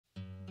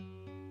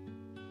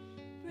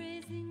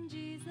praising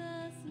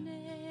Jesus'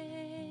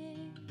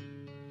 name,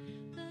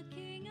 the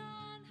King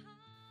on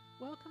high.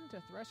 Welcome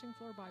to Threshing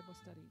Floor Bible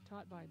Study,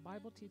 taught by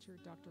Bible teacher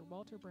Dr.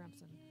 Walter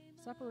Bramson,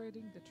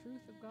 separating the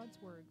truth of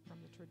God's Word from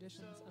the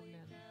traditions of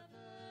men.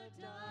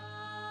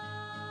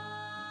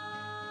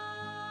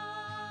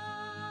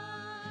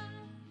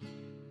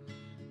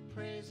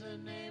 Praise the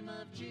name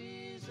of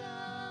Jesus.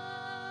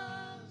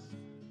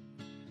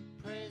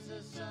 Praise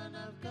the Son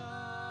of God.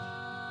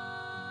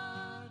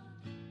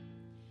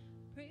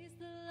 Praise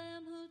the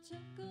Lamb who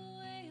took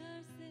away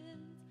our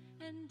sins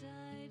and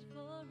died for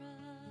us.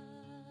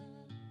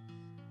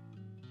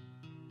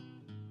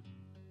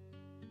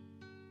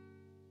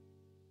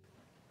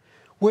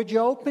 Would you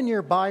open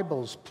your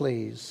Bibles,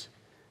 please,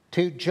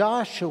 to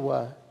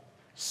Joshua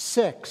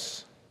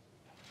 6.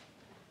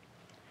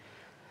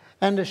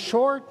 And a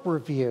short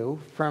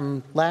review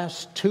from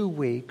last 2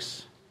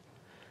 weeks.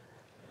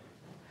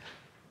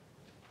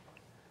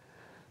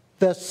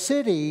 The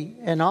city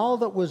and all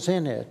that was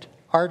in it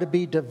are to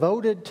be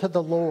devoted to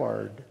the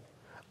Lord.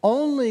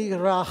 Only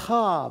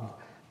Rahab,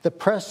 the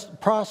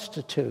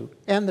prostitute,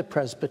 and the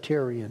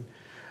Presbyterian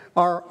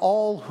are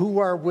all who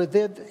are with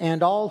it,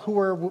 and all who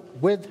are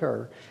with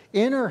her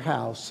in her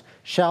house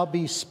shall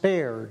be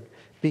spared,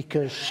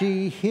 because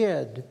she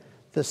hid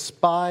the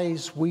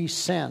spies we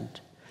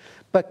sent.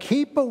 But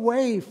keep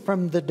away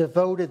from the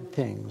devoted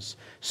things,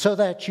 so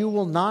that you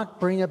will not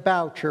bring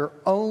about your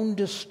own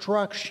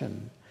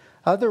destruction.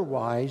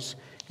 Otherwise,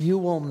 you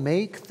will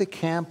make the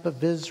camp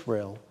of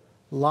Israel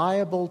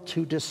liable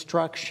to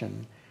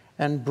destruction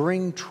and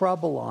bring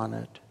trouble on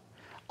it.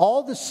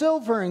 All the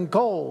silver and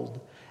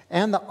gold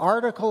and the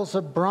articles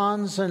of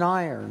bronze and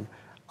iron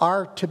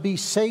are to be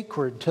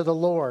sacred to the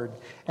Lord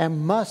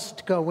and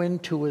must go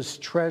into his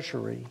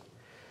treasury.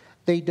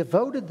 They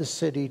devoted the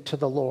city to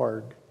the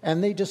Lord,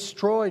 and they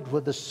destroyed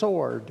with the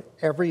sword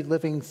every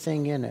living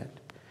thing in it.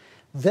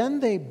 Then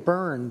they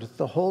burned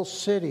the whole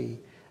city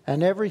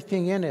and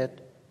everything in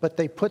it, but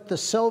they put the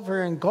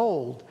silver and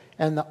gold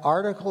and the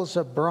articles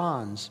of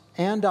bronze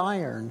and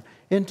iron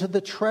into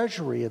the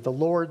treasury of the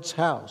Lord's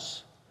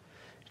house.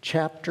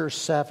 Chapter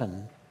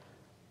 7.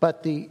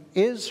 But the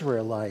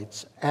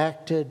Israelites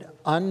acted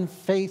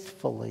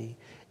unfaithfully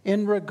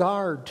in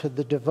regard to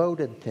the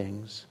devoted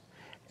things.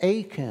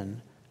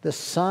 Achan, the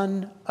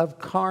son of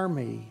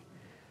Carmi,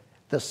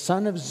 the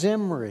son of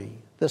Zimri,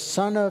 the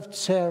son of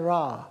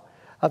Zerah,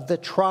 of the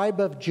tribe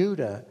of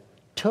Judah,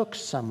 took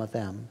some of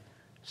them.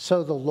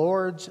 So the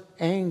Lord's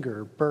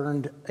anger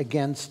burned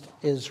against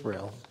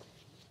Israel.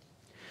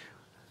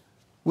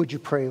 Would you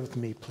pray with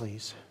me,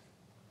 please?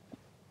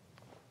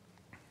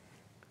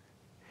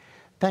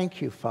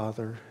 Thank you,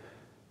 Father,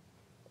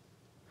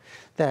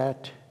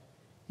 that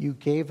you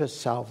gave us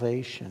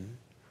salvation,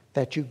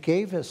 that you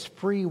gave us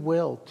free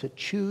will to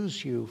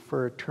choose you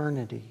for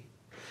eternity.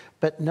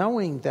 But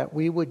knowing that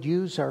we would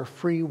use our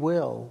free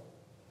will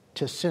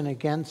to sin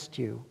against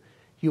you,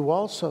 you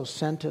also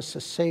sent us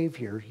a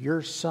Savior,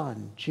 your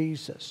Son,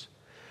 Jesus,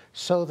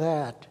 so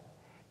that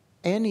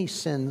any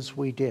sins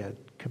we did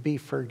could be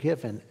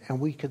forgiven and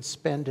we could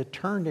spend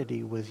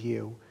eternity with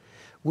you,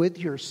 with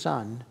your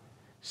Son,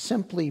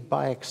 simply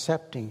by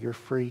accepting your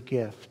free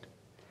gift.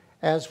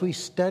 As we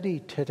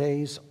study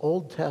today's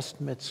Old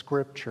Testament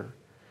scripture,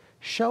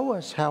 show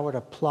us how it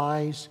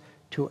applies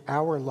to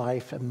our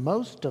life, and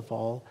most of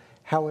all,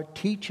 how it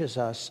teaches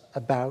us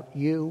about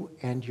you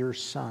and your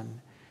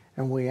Son.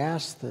 And we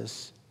ask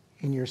this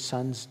in your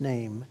Son's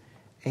name.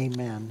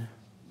 Amen.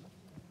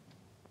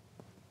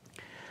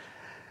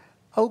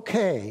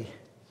 Okay,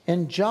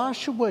 in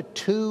Joshua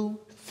 2,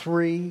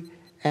 3,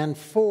 and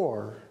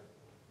 4,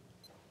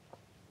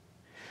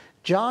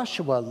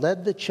 Joshua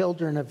led the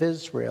children of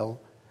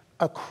Israel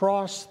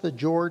across the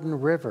Jordan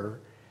River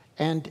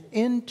and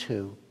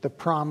into the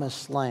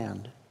promised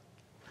land.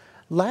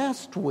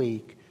 Last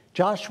week,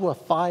 Joshua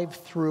 5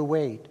 through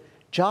 8,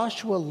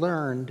 Joshua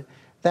learned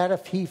that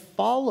if he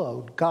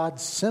followed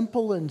God's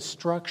simple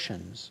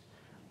instructions,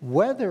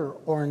 whether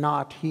or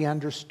not he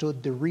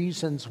understood the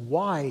reasons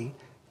why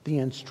the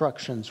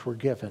instructions were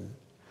given,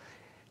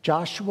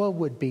 Joshua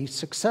would be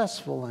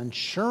successful. And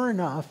sure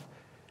enough,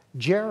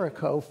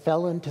 Jericho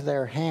fell into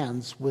their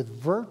hands with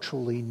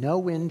virtually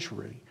no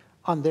injury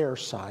on their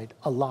side,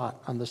 a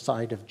lot on the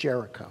side of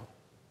Jericho.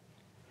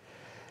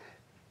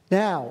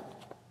 Now,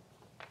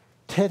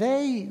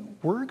 today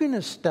we're going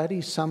to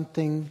study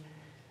something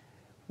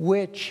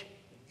which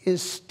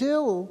is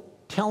still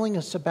telling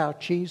us about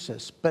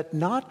Jesus, but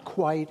not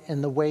quite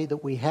in the way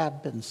that we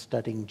have been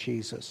studying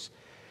Jesus.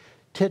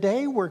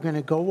 Today we're going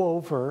to go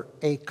over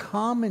a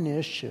common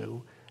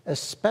issue,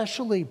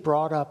 especially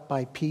brought up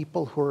by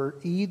people who are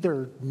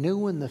either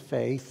new in the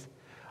faith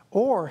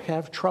or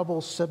have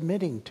trouble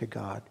submitting to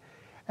God.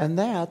 And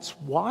that's,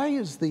 why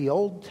is the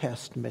Old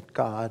Testament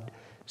God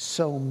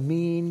so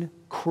mean,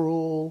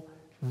 cruel,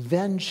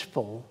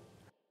 vengeful?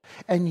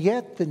 And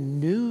yet the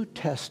New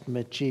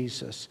Testament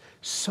Jesus,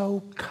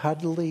 so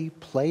cuddly,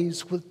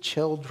 plays with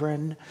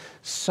children,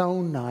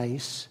 so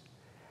nice.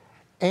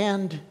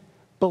 And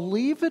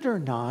believe it or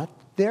not,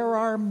 there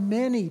are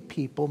many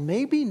people,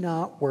 maybe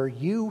not where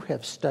you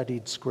have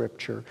studied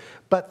Scripture,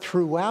 but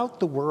throughout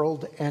the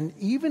world and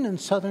even in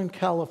Southern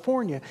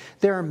California,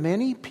 there are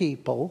many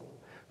people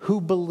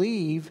who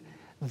believe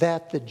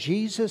that the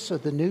Jesus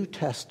of the New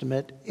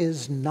Testament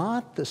is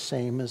not the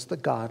same as the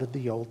God of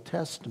the Old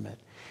Testament.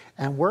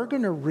 And we're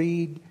going to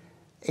read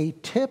a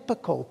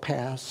typical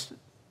passage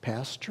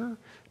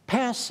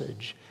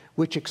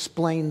which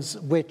explains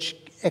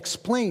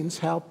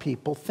how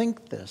people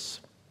think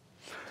this.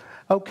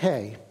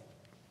 Okay,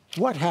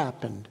 what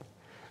happened?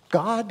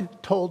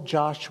 God told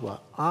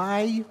Joshua,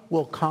 I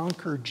will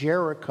conquer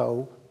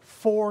Jericho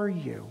for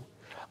you.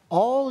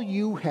 All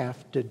you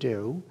have to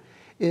do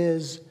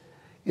is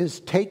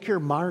take your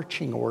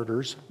marching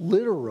orders,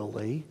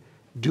 literally,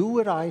 do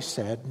what I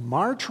said,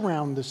 march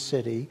around the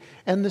city,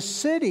 and the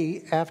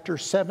city, after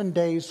 7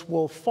 days,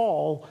 will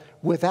fall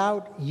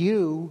without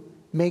you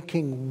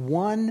making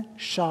one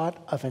shot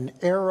of an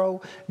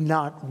arrow,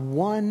 not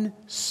one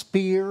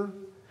spear,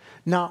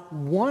 not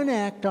one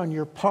act on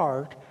your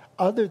part,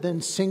 other than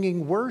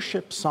singing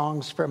worship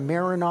songs from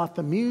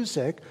Maranatha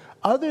music.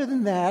 Other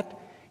than that,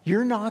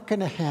 you're not going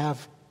to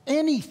have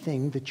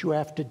anything that you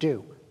have to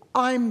do.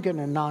 I'm going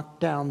to knock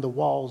down the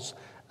walls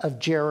of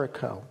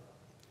Jericho.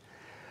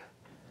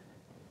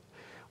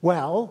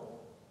 Well,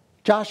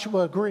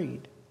 Joshua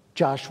agreed.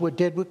 Joshua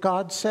did what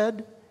God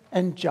said,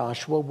 and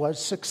Joshua was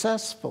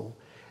successful.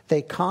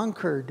 They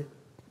conquered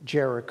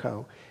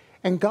Jericho.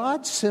 And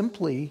God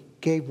simply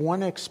gave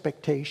one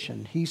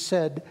expectation. He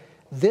said,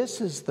 this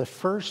is the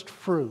first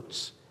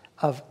fruits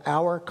of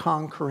our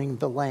conquering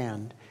the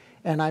land.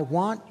 And I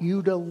want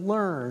you to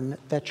learn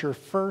that your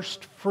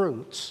first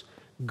fruits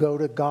go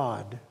to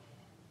God.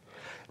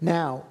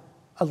 Now,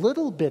 a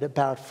little bit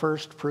about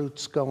first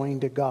fruits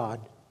going to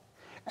God.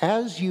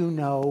 As you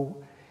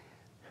know,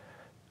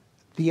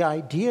 the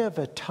idea of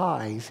a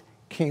tithe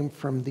came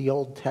from the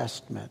Old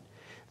Testament.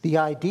 The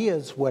idea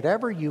is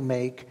whatever you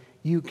make,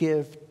 you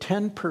give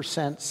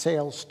 10%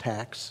 sales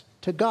tax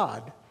to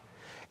God.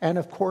 And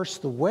of course,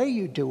 the way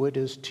you do it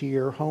is to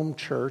your home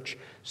church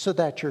so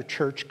that your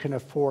church can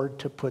afford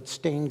to put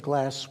stained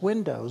glass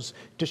windows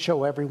to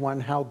show everyone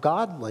how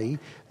godly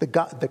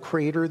the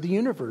creator of the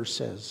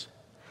universe is.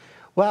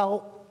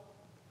 Well,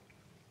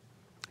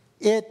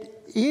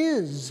 it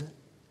is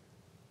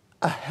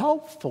a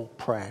helpful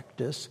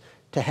practice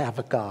to have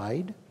a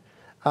guide.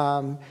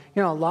 A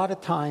lot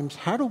of times,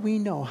 how do we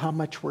know how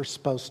much we're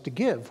supposed to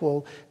give?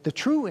 Well, the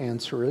true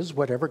answer is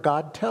whatever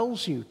God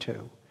tells you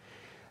to.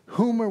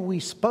 Whom are we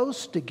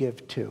supposed to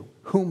give to?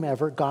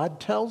 Whomever God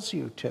tells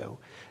you to.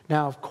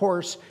 Now, of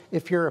course,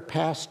 if you're a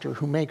pastor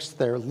who makes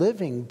their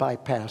living by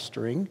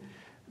pastoring,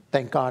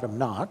 thank God I'm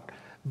not,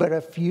 but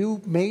if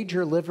you made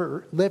your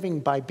living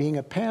by being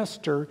a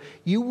pastor,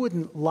 you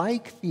wouldn't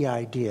like the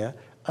idea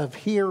of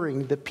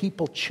hearing the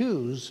people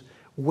choose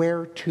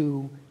where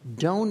to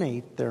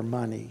donate their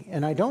money.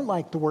 And I don't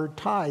like the word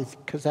tithe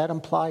because that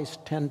implies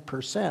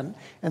 10%,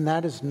 and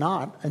that is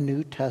not a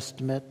New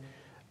Testament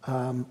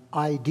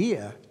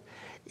idea.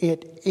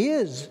 It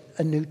is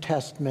a New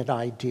Testament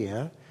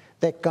idea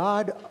that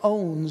God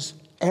owns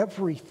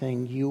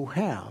everything you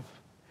have.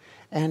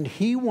 And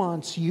He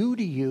wants you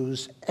to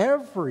use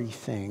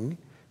everything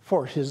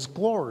for His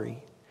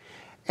glory.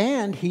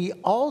 And He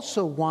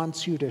also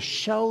wants you to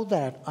show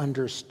that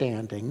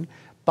understanding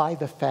by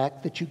the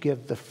fact that you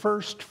give the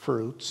first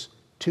fruits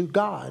to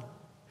God.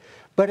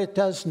 But it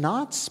does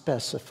not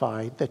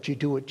specify that you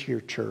do it to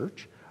your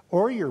church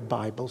or your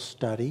Bible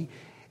study.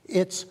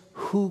 It's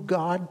who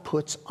God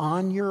puts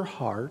on your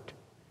heart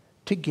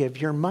to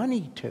give your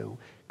money to,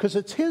 because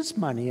it's His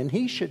money and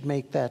He should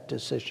make that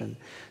decision.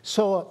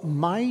 So it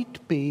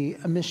might be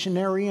a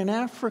missionary in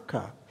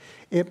Africa.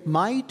 It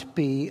might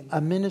be a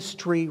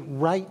ministry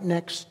right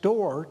next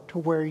door to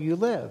where you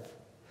live.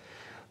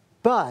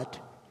 But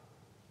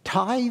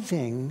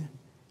tithing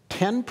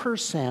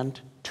 10%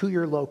 to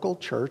your local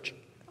church,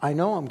 I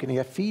know I'm going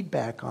to get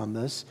feedback on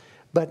this,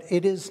 but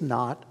it is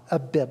not a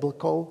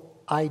biblical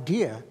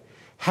idea.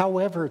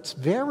 However, it's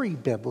very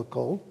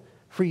biblical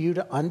for you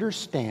to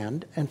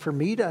understand and for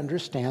me to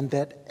understand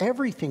that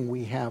everything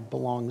we have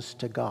belongs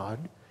to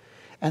God.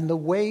 And the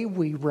way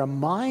we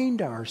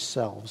remind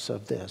ourselves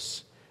of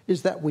this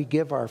is that we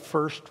give our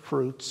first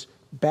fruits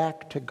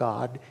back to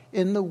God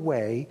in the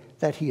way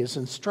that He has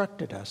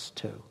instructed us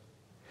to.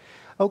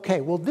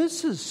 Okay, well,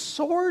 this is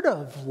sort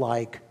of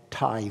like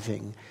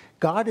tithing.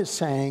 God is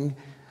saying,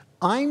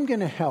 I'm going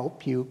to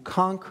help you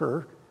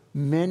conquer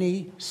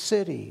many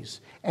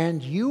cities,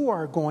 and you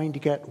are going to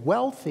get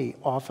wealthy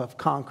off of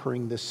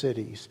conquering the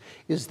cities.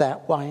 Is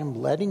that why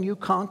I'm letting you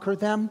conquer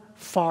them?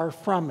 Far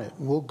from it.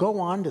 And we'll go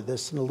on to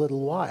this in a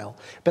little while.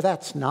 But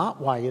that's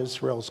not why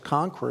Israel's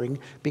conquering,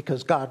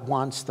 because God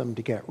wants them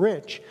to get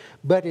rich.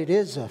 But it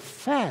is a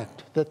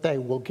fact that they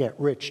will get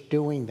rich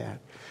doing that.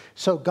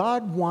 So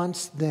God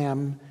wants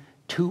them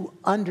to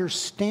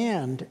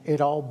understand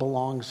it all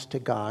belongs to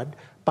God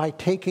by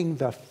taking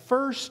the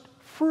first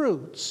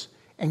fruits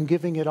and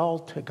giving it all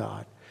to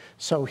God.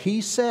 So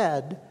He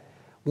said,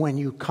 when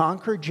you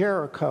conquer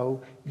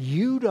Jericho,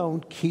 you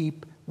don't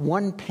keep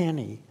 1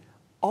 penny,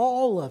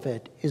 all of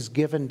it is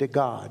given to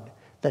God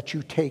that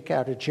you take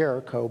out of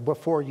Jericho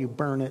before you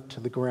burn it to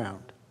the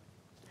ground.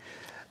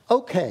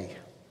 Okay.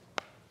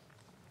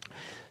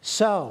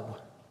 So,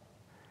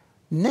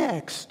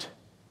 next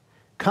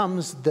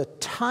comes the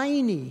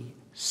tiny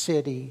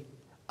city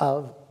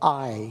of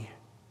Ai.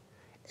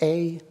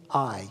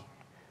 Ai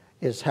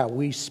is how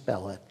we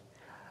spell it.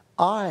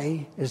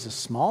 Ai is a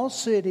small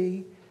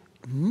city,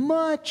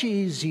 much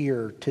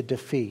easier to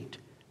defeat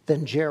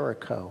than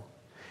Jericho.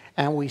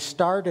 And we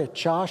start at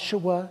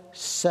Joshua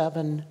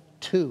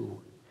 7:2.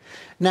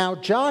 Now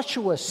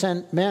Joshua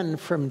sent men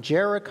from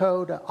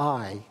Jericho to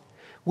Ai,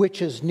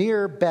 which is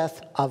near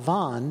Beth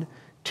Avan,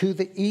 to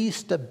the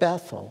east of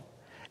Bethel,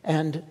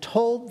 and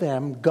told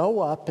them,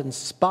 go up and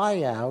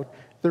spy out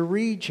the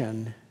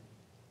region.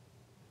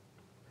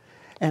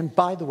 And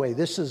by the way,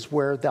 this is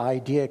where the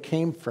idea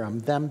came from.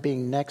 Them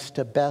being next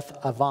to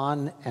Beth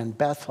Avan and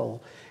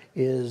Bethel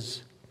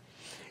is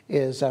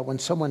that when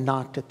someone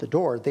knocked at the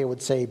door, they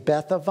would say,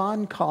 Beth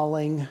Avan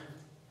calling.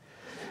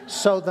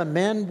 So the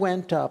men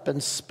went up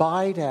and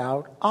spied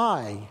out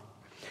Ai.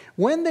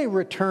 When they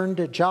returned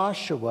to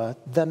Joshua,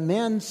 the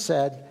men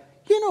said,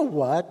 you know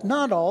what?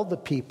 Not all the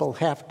people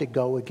have to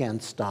go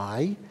against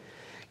Ai.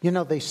 You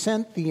know, they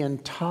sent the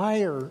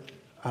entire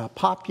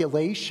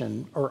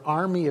population or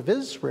army of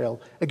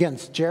Israel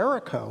against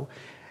Jericho.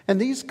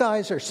 And these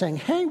guys are saying,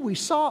 hey, we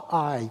saw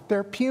Ai.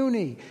 They're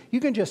puny. You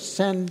can just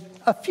send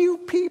a few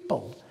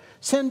people.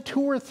 Send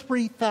 2,000 or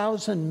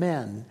 3,000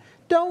 men.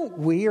 Don't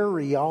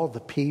weary all the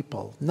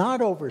people.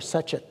 Not over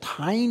such a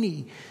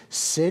tiny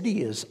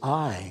city as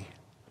Ai.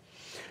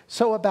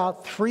 So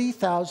about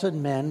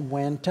 3,000 men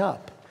went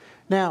up.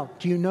 Now,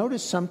 do you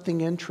notice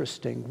something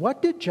interesting?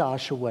 What did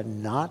Joshua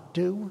not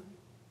do?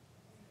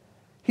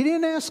 He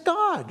didn't ask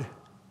God.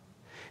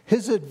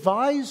 His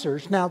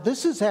advisors, now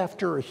this is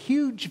after a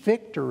huge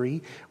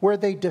victory where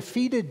they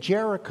defeated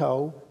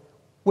Jericho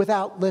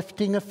without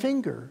lifting a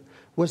finger.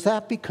 Was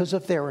that because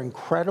of their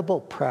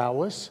incredible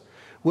prowess?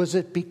 Was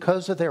it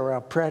because of their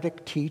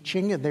operatic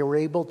teaching and they were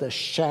able to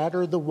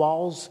shatter the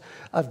walls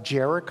of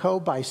Jericho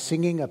by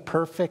singing a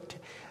perfect,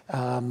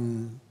 I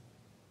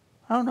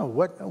don't know,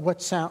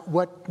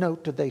 what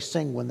note did they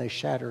sing when they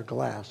shattered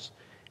glass?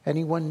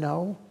 Anyone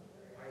know?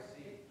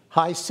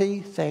 High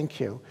C,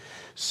 thank you.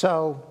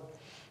 So,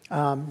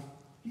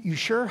 you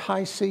sure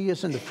high C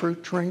isn't a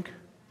fruit drink?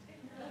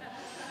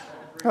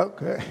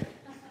 Okay.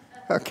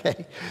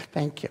 Okay,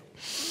 thank you.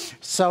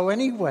 So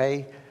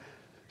anyway,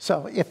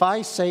 so if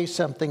I say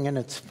something and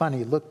it's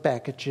funny, look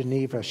back at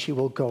Geneva. She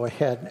will go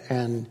ahead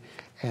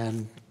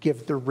and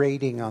give the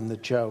rating on the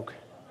joke.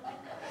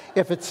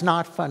 If it's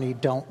not funny,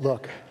 don't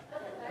look.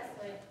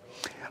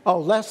 Oh,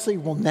 Leslie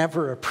will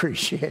never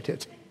appreciate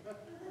it.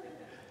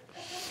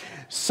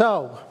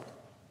 So,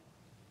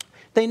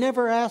 they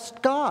never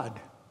asked God.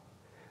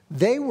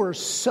 They were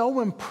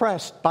so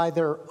impressed by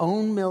their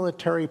own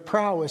military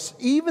prowess,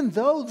 even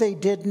though they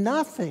did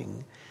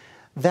nothing,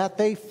 that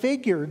they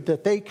figured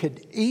that they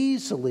could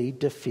easily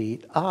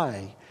defeat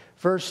Ai.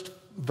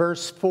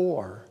 Verse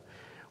 4,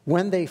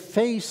 when they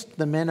faced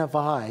the men of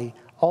Ai,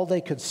 all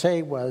they could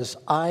say was,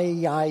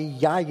 Ai, ai,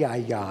 ai,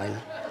 ai,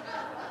 ai.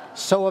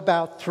 So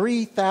about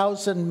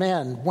 3,000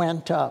 men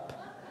went up,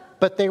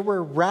 but they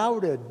were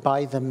routed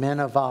by the men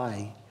of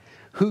Ai,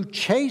 who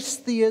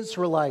chased the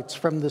Israelites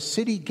from the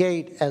city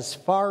gate as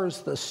far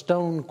as the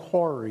stone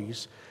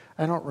quarries.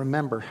 I don't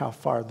remember how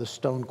far the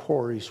stone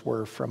quarries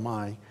were from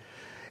Ai,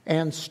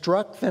 and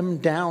struck them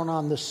down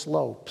on the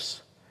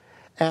slopes.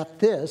 At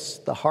this,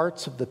 the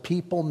hearts of the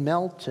people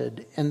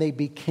melted, and they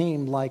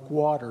became like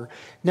water.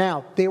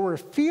 Now, they were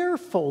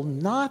fearful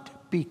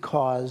not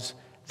because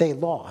they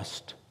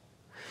lost.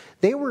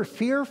 They were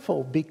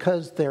fearful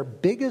because their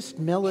biggest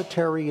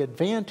military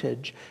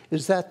advantage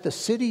is that the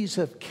cities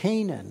of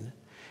Canaan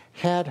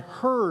had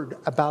heard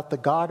about the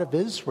God of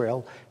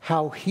Israel,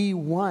 how he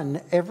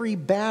won every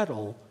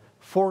battle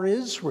for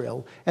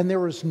Israel, and there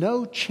was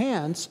no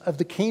chance of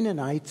the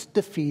Canaanites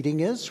defeating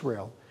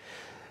Israel.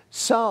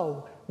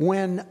 So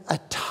when a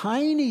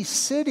tiny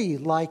city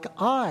like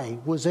Ai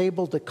was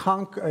able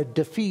to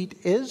defeat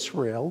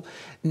Israel,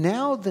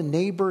 now the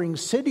neighboring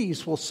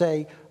cities will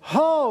say,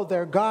 oh,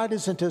 their God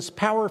isn't as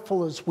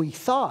powerful as we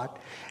thought,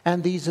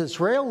 and these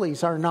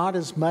Israelis are not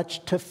as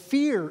much to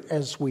fear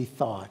as we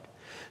thought.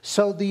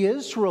 So the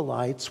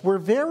Israelites were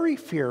very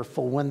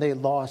fearful when they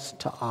lost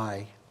to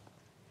Ai.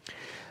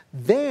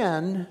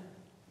 Then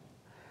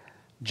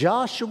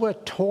Joshua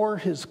tore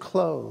his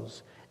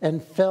clothes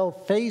and fell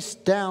face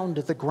down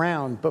to the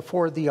ground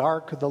before the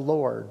ark of the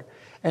Lord,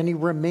 and he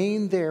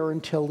remained there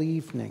until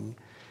evening.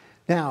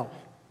 Now,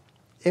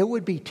 it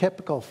would be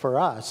typical for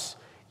us,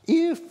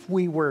 if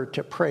we were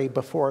to pray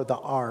before the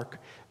ark,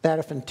 that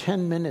if in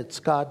 10 minutes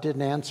God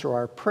didn't answer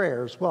our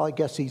prayers, well, I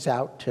guess he's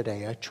out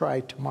today. I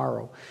try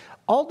tomorrow.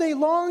 All day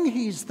long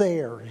he's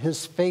there,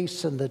 his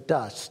face in the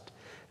dust,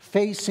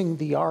 facing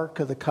the Ark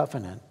of the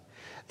Covenant.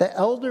 The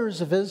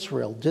elders of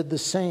Israel did the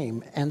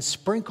same and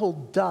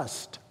sprinkled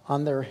dust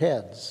on their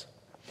heads.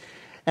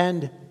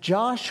 And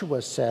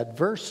Joshua said,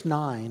 verse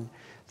 9,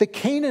 The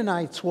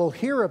Canaanites will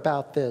hear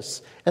about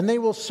this, and they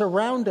will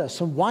surround us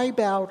and wipe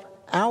out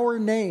our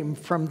name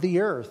from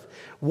the earth.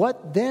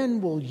 What then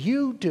will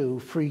you do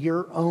for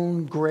your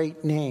own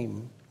great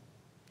name?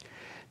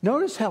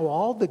 Notice how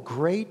all the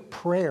great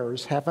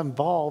prayers have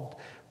involved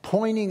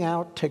pointing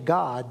out to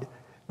God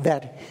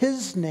that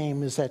his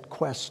name is at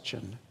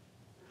question.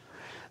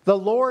 The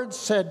Lord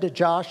said to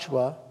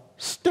Joshua,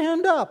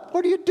 "Stand up.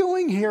 What are you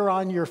doing here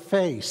on your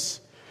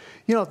face?"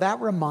 You know, that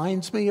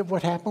reminds me of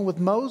what happened with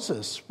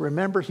Moses.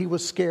 Remember, he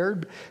was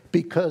scared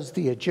because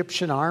the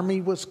Egyptian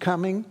army was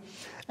coming,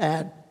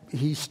 and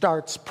he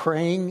starts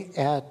praying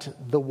at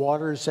the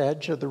water's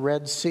edge of the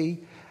Red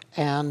Sea,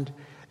 and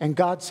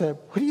God said,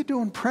 "What are you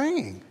doing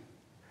praying?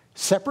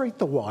 Separate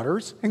the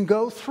waters and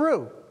go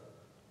through."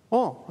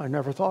 Oh, I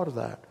never thought of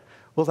that.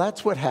 Well,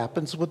 that's what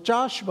happens with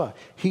Joshua.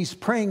 He's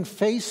praying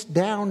face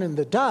down in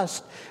the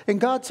dust, and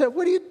God said,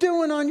 "What are you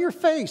doing on your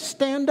face?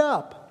 Stand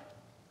up."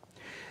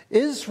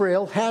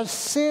 Israel has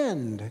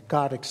sinned,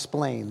 God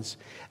explains,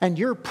 and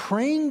your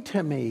praying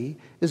to me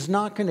is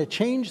not going to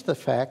change the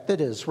fact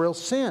that Israel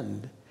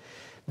sinned.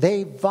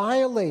 They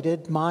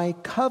violated my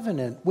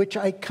covenant, which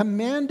I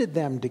commanded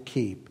them to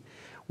keep.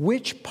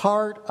 Which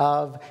part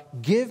of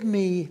 "give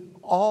me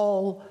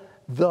all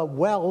the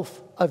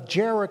wealth of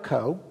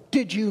Jericho"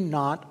 did you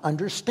not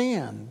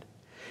understand?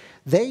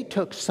 They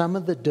took some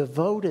of the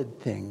devoted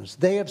things.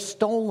 They have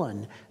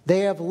stolen. They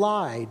have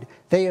lied.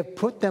 They have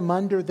put them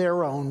under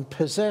their own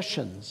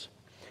possessions.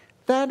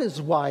 That is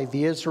why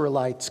the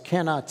Israelites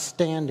cannot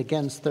stand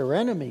against their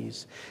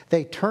enemies.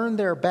 They turn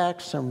their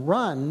backs and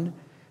run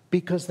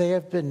because they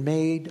have been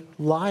made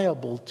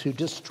liable to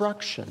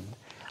destruction.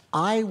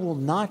 I will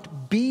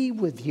not be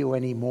with you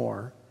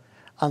anymore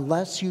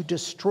unless you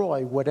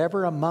destroy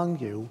whatever among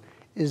you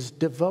is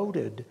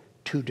devoted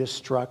to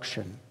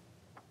destruction.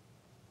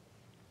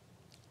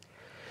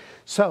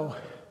 So,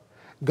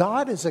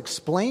 God is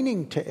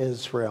explaining to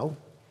Israel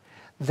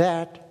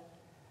that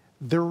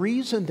the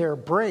reason they're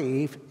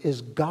brave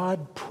is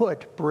God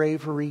put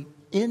bravery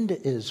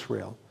into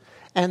Israel.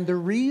 And the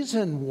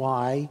reason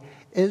why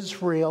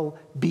Israel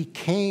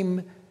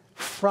became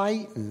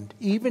frightened,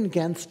 even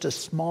against a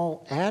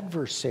small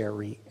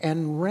adversary,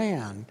 and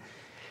ran.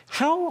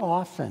 How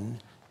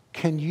often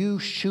can you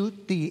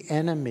shoot the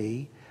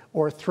enemy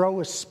or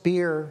throw a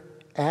spear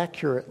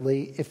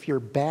accurately if your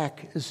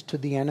back is to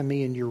the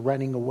enemy and you're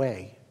running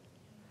away?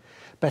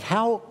 But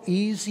how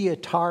easy a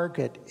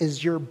target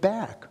is your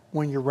back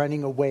when you're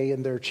running away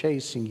and they're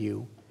chasing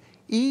you?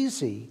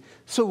 Easy.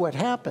 So what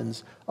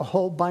happens? A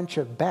whole bunch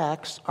of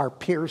backs are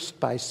pierced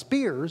by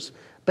spears,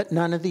 but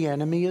none of the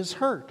enemy is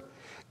hurt.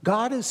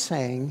 God is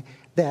saying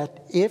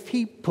that if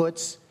he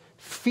puts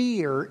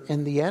fear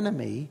in the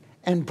enemy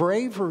and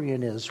bravery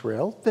in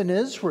Israel, then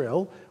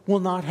Israel will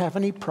not have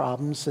any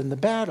problems in the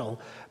battle.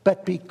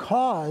 But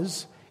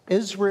because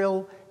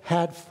Israel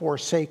had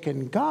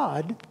forsaken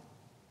God,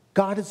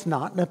 God is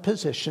not in a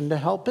position to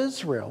help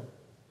Israel.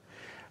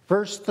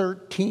 Verse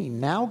 13,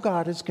 now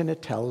God is going to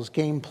tell his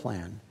game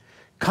plan.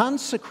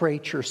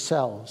 Consecrate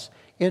yourselves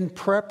in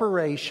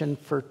preparation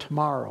for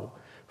tomorrow.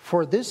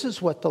 For this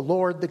is what the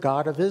Lord, the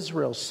God of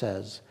Israel,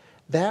 says.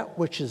 That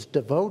which is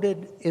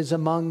devoted is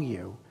among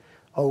you,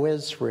 O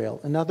Israel.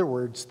 In other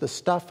words, the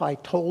stuff I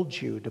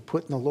told you to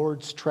put in the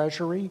Lord's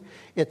treasury,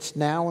 it's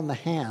now in the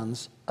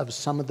hands of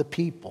some of the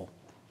people.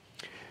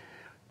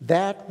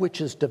 That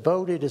which is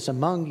devoted is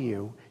among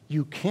you.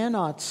 You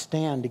cannot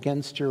stand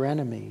against your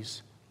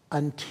enemies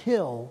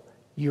until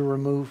you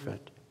remove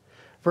it.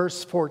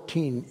 Verse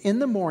 14, in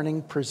the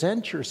morning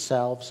present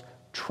yourselves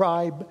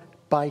tribe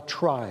by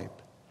tribe.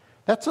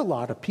 That's a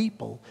lot of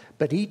people,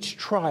 but each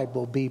tribe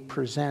will be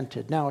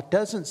presented. Now, it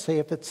doesn't say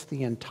if it's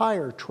the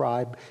entire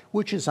tribe,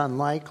 which is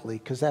unlikely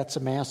because that's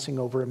amassing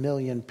over 1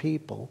 million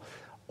people.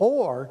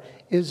 Or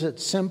is it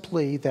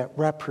simply that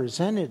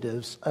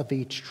representatives of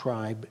each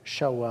tribe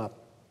show up?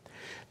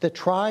 The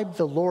tribe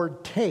the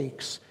Lord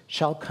takes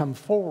shall come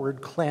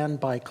forward clan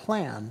by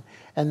clan,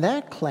 and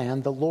that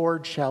clan the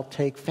Lord shall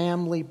take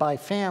family by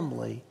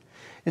family.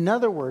 In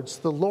other words,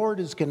 the Lord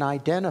is going to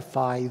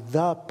identify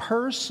the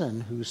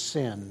person who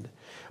sinned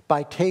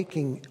by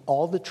taking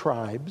all the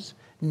tribes,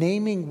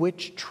 naming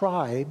which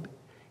tribe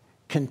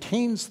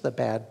contains the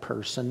bad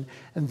person,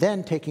 and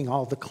then taking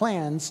all the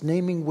clans,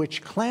 naming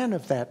which clan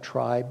of that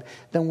tribe,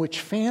 then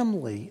which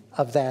family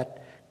of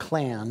that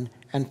clan,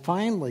 and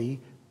finally,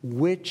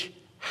 which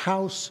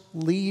house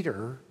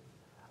leader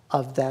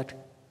of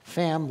that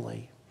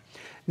family.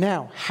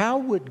 Now, how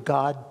would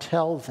God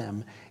tell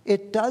them?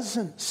 It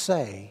doesn't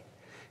say.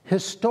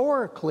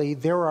 Historically,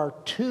 there are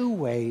two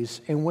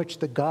ways in which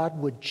the God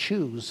would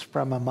choose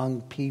from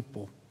among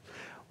people.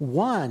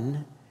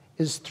 One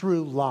is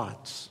through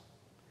lots.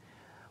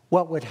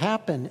 What would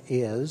happen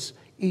is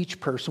each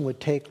person would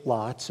take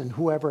lots, and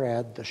whoever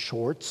had the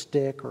short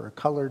stick or a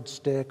colored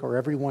stick, or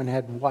everyone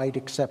had white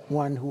except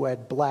one who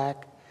had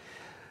black,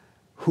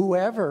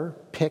 whoever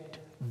picked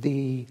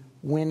the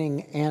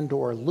winning and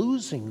or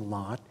losing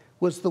lot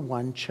was the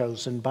one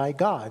chosen by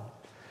God.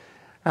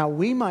 Now,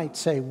 we might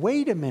say,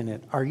 wait a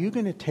minute, are you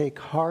going to take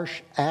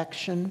harsh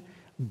action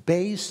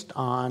based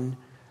on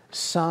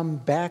some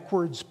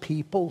backwards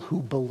people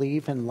who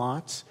believe in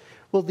lots?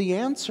 Well, the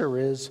answer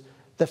is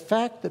the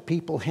fact that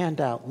people hand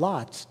out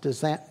lots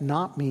does that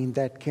not mean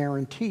that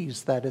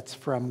guarantees that it's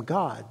from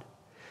God.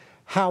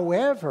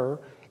 However,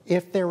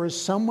 if there is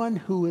someone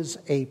who is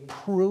a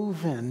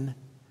proven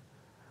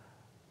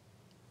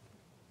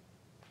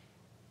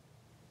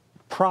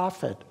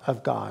prophet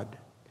of God,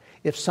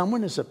 if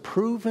someone is a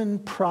proven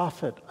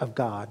prophet of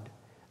God,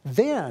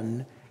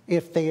 then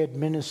if they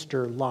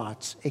administer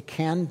lots, it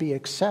can be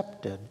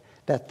accepted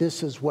that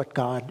this is what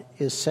God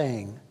is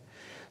saying.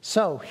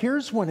 So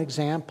here's one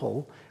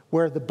example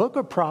where the book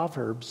of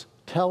Proverbs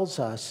tells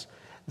us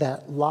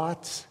that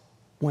lots,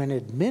 when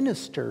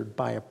administered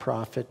by a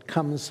prophet,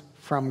 comes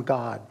from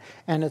God.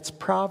 And it's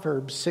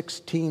Proverbs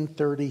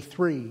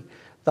 16:33.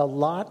 The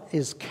lot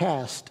is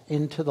cast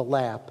into the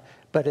lap,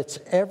 but its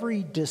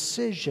every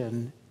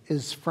decision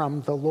is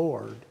from the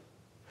Lord.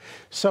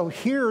 So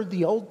here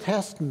the Old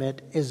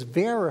Testament is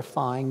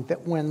verifying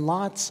that when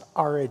lots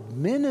are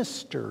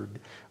administered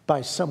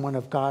by someone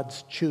of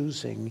God's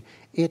choosing,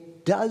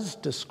 it does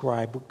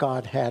describe what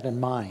God had in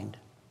mind.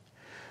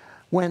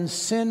 When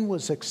sin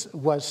was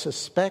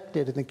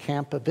suspected in the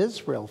camp of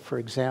Israel, for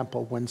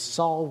example, when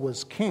Saul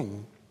was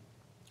king,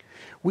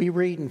 we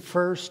read in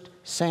 1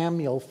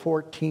 Samuel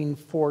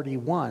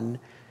 14:41,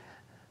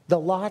 the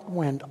lot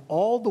went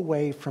all the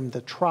way from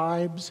the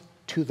tribes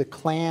to the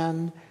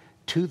clan,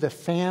 to the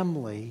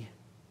family,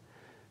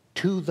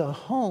 to the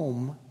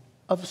home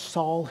of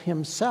Saul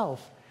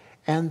himself.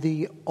 And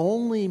the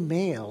only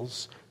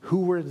males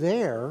who were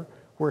there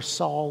were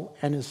Saul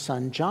and his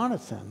son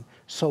Jonathan.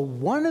 So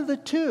one of the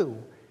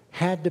two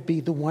had to be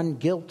the one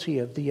guilty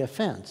of the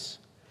offense.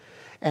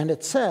 And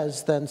it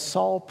says, then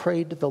Saul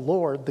prayed to the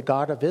Lord, the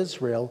God of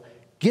Israel,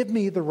 give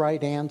me the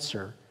right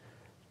answer.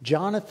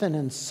 Jonathan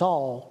and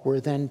Saul were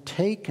then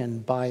taken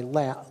by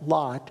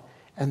Lot,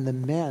 and the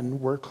men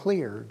were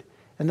cleared.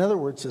 In other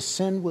words, the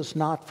sin was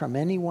not from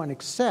anyone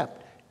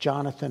except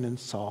Jonathan and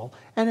Saul.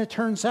 And it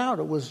turns out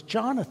it was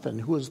Jonathan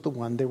who was the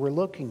one they were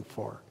looking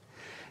for.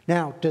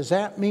 Now, does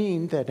that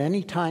mean that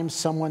anytime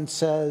someone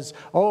says,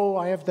 oh,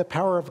 I have the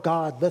power of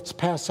God, let's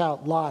pass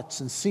out lots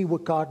and see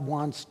what God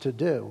wants to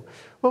do?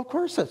 Well, of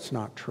course that's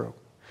not true.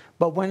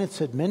 But when it's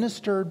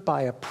administered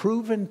by a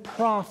proven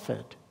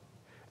prophet,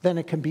 then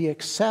it can be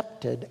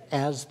accepted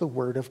as the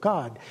word of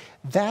God.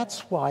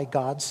 That's why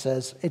God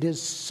says it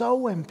is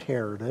so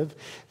imperative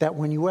that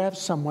when you have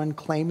someone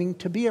claiming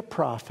to be a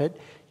prophet,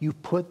 you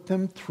put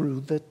them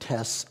through the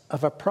tests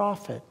of a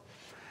prophet.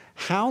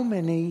 How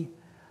many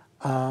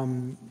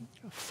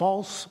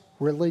false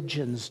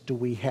religions do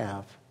we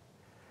have?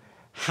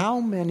 How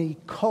many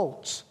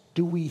cults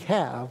do we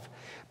have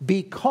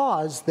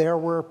because there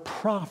were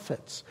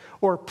prophets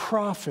or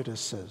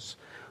prophetesses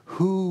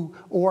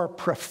or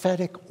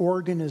prophetic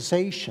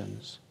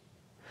organizations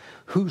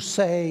who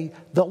say,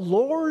 the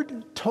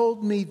Lord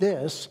told me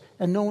this,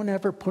 and no one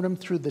ever put him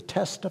through the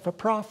test of a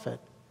prophet.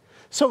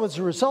 So as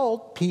a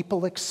result,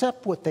 people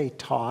accept what they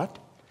taught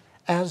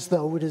as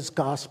though it is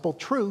gospel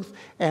truth,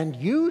 and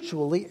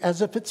usually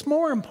as if it's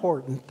more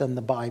important than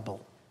the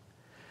Bible.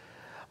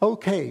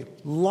 Okay,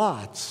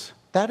 lots.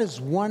 That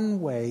is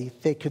one way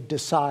they could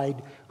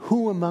decide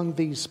who among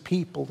these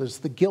people is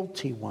the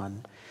guilty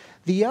one.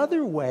 The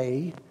other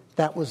way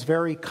that was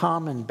very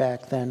common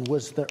back then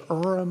was the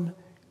Urim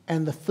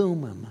and the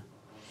Thummim.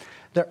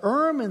 The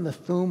Urim and the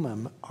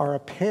Thummim are a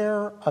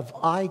pair of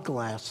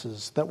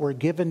eyeglasses that were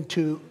given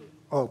to,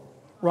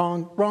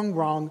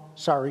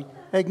 sorry,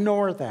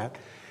 ignore that.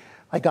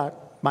 I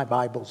got my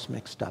Bibles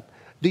mixed up.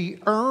 The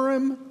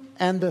Urim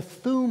and the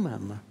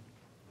Thummim,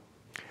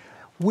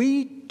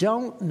 we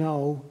don't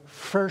know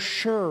for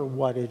sure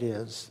what it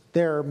is.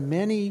 There are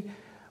many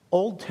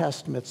Old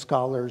Testament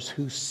scholars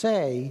who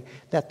say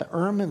that the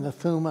Urim and the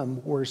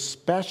Thummim were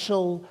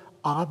special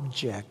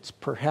objects,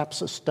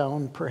 perhaps a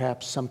stone,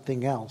 perhaps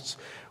something else,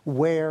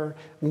 where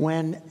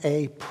when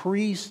a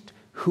priest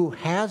who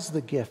has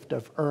the gift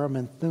of Urim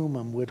and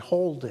Thummim would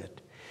hold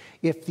it,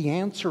 if the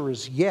answer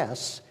is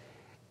yes,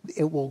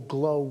 it will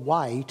glow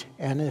white,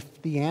 and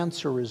if the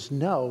answer is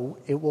no,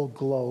 it will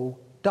glow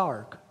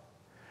dark.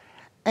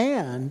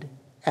 And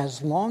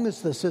as long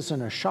as this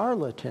isn't a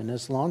charlatan,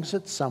 as long as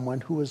it's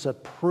someone who is a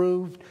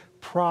proved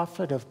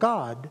prophet of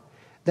God,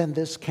 then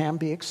this can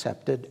be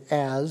accepted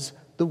as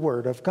the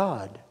word of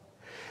God.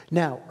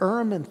 Now,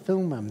 Urim and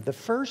Thummim, the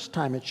first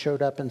time it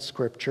showed up in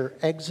Scripture,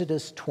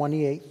 Exodus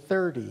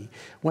 28:30,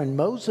 when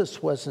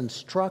Moses was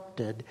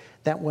instructed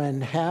that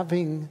when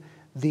having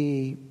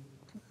the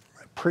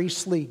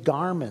priestly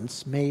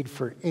garments made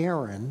for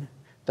Aaron,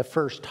 the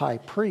first high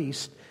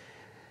priest,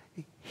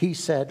 he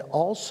said,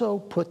 also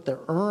put the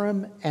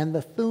Urim and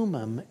the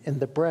Thummim in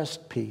the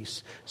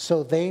breastpiece,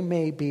 so they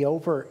may be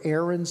over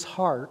Aaron's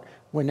heart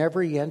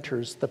whenever he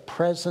enters the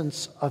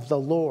presence of the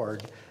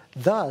Lord.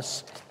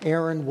 Thus,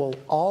 Aaron will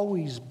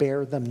always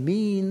bear the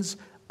means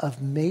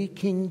of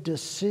making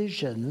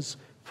decisions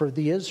for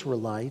the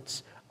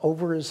Israelites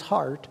over his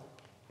heart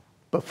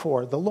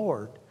before the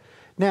Lord.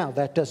 Now,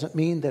 that doesn't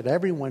mean that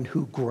everyone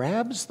who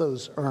grabs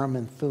those Urim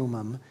and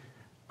Thummim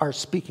are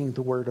speaking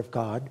the word of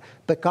God,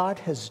 but God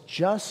has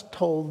just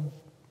told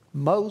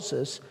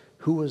Moses,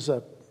 who was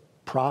a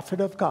prophet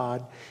of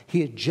God,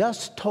 he had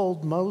just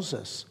told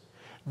Moses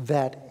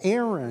that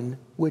Aaron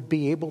would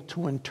be able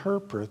to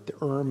interpret the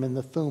Urim and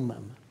the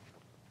Thummim,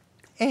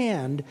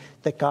 and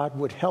that God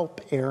would help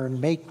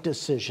Aaron make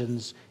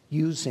decisions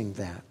using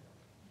that.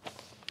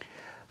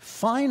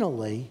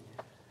 Finally,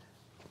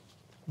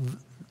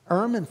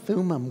 Urim and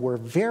Thummim were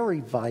very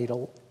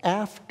vital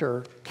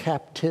after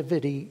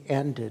captivity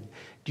ended.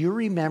 Do you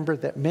remember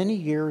that many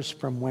years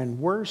from when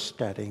we're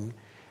studying,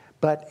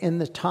 but in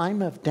the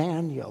time of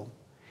Daniel,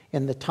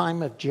 in the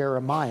time of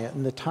Jeremiah,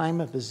 in the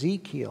time of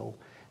Ezekiel,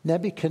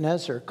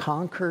 Nebuchadnezzar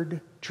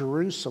conquered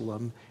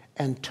Jerusalem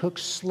and took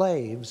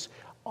slaves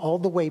all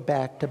the way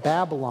back to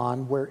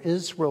Babylon, where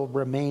Israel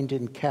remained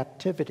in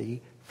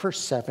captivity for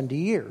 70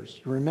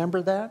 years. You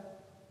remember that?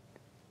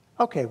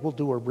 Okay, we'll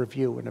do a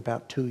review in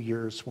about 2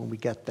 years when we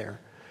get there.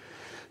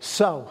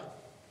 So,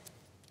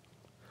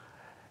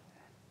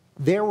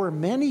 there were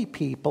many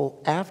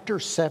people after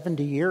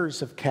 70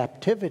 years of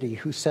captivity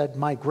who said,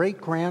 my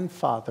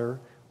great-grandfather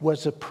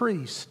was a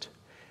priest,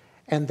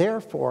 and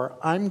therefore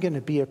I'm going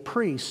to be a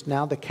priest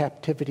now the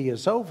captivity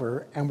is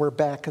over and we're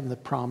back in the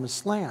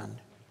promised land.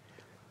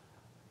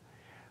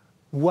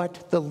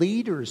 What the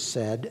leaders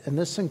said, and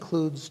this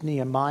includes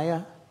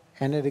Nehemiah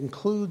and it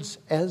includes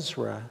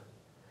Ezra,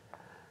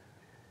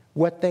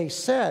 what they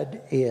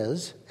said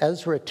is,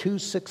 Ezra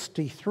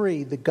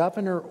 2:63, the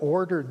governor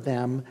ordered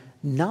them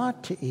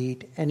not to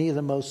eat any of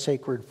the most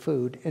sacred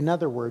food. In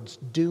other words,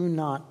 do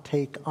not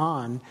take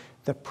on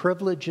the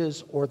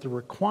privileges or the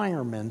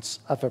requirements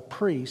of a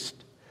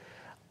priest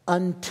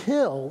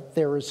until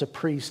there is a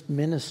priest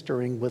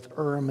ministering with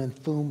Urim and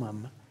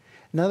Thummim.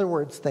 In other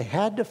words, they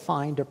had to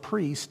find a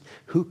priest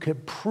who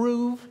could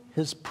prove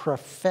his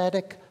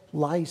prophetic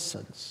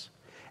license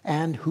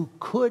and who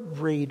could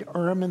read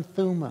Urim and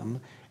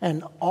Thummim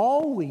and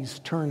always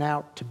turn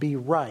out to be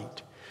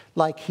right.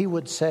 Like he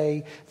would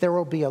say, there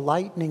will be a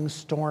lightning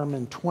storm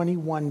in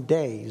 21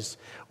 days.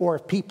 Or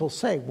if people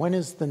say, when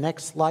is the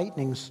next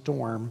lightning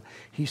storm?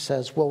 He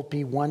says, will it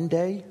be 1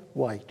 day?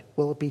 White.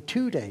 Will it be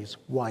 2 days?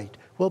 White.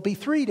 Will it be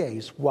 3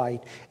 days?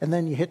 White. And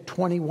then you hit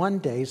 21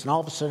 days and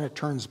all of a sudden it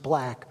turns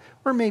black.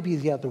 Or maybe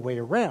the other way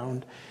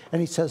around.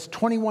 And he says,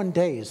 21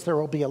 days, there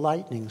will be a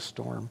lightning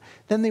storm.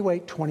 Then they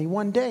wait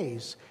 21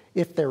 days.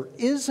 If there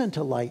isn't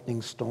a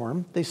lightning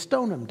storm, they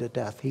stone him to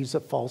death. He's a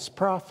false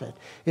prophet.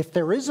 If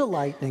there is a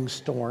lightning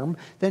storm,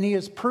 then he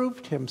has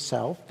proved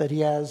himself that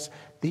he has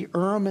the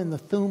Urim and the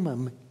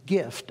Thummim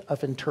gift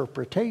of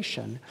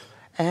interpretation.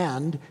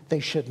 And they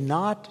should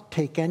not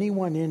take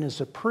anyone in as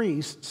a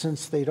priest,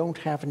 since they don't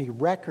have any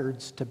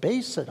records to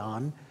base it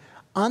on,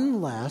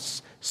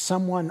 unless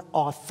someone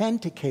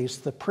authenticates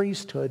the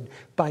priesthood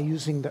by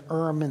using the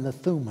Urim and the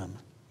Thummim.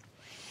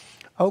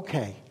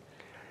 Okay.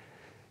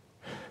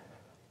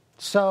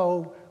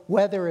 So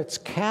whether it's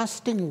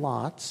casting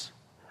lots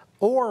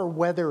or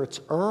whether it's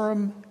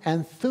Urim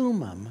and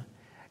Thummim,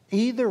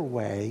 either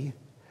way,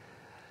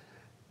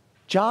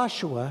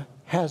 Joshua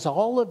has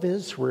all of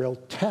Israel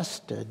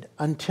tested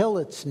until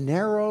it's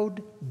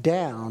narrowed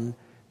down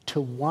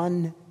to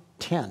one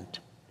tent.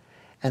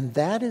 And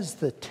that is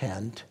the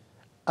tent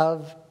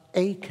of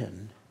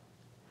Achan.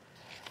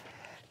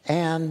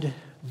 And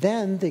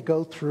then they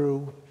go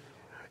through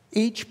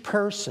each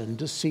person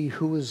to see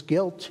who is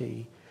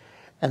guilty.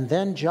 And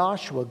then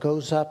Joshua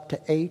goes up to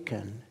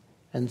Achan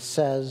and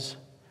says,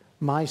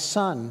 my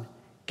son,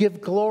 give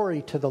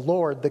glory to the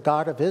Lord, the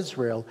God of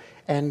Israel,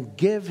 and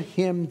give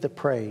him the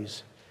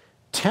praise.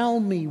 Tell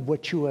me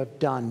what you have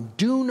done.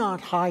 Do not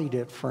hide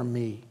it from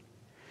me.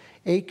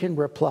 Achan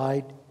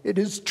replied, it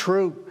is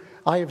true.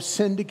 I have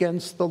sinned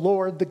against the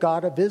Lord, the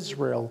God of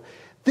Israel.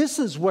 This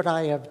is what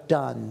I have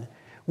done.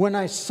 When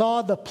I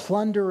saw the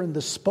plunder and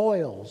the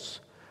spoils,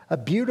 a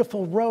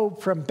beautiful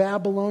robe from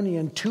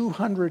Babylonian,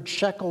 200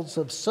 shekels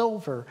of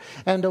silver,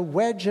 and a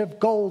wedge of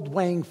gold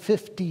weighing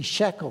 50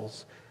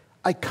 shekels.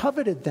 I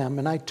coveted them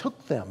and I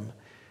took them.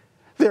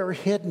 They're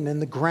hidden in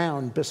the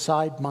ground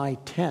beside my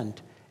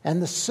tent,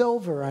 and the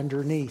silver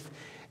underneath.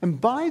 And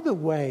by the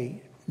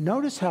way,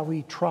 notice how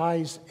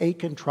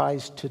Achan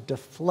tries to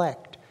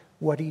deflect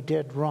what he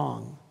did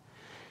wrong.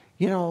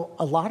 You know,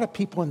 a lot of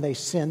people when they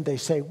sin, they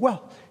say,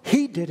 well,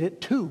 he did it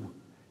too.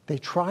 They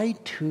try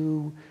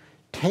to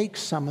take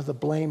some of the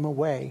blame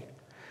away.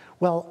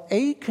 Well,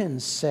 Achan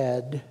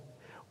said,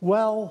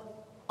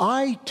 well,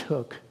 I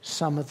took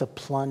some of the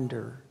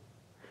plunder.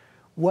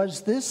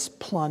 Was this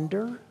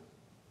plunder?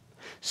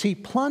 See,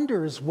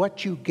 plunder is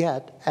what you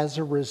get as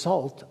a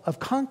result of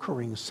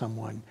conquering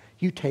someone.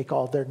 You take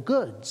all their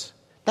goods.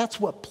 That's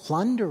what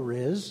plunder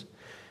is.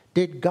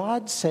 Did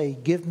God say,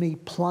 give me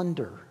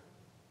plunder?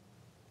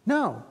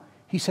 No.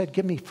 He said,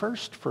 give me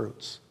first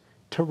fruits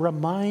to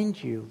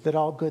remind you that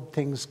all good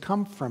things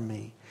come from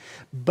me.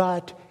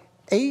 But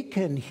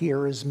Achan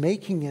here is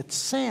making it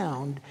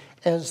sound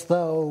as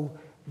though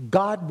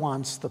God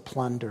wants the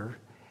plunder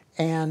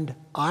and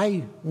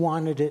I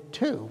wanted it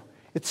too.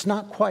 It's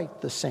not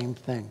quite the same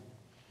thing.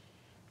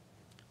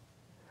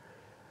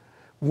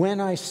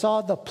 When I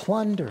saw the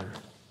plunder,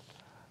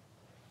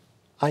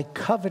 I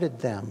coveted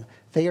them.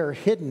 They are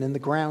hidden in the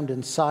ground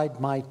inside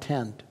my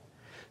tent.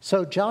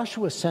 So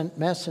Joshua sent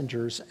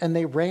messengers, and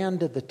they ran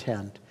to the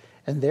tent.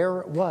 And there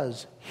it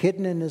was,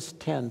 hidden in his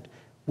tent,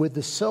 with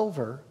the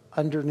silver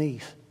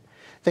underneath.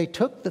 They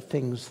took the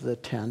things of the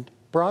tent,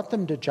 brought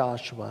them to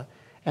Joshua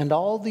and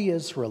all the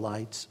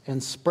Israelites,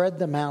 and spread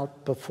them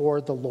out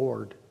before the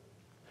Lord.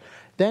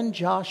 Then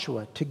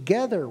Joshua,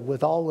 together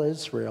with all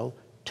Israel,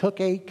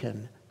 took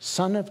Achan,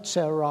 son of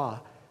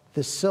Zerah,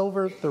 the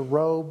silver, the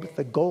robe,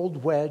 the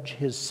gold wedge,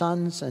 his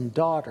sons and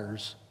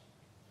daughters.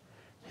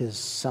 His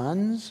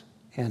sons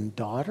and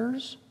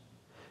daughters?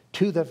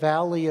 To the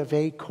valley of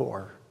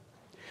Achor.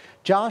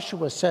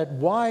 Joshua said,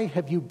 "Why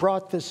have you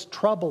brought this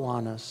trouble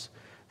on us?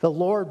 The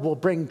Lord will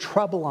bring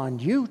trouble on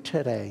you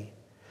today."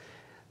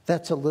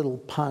 That's a little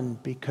pun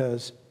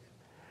because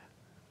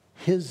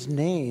his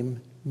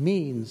name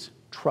means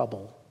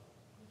trouble.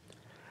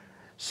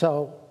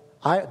 So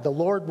the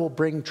Lord will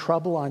bring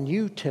trouble on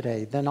you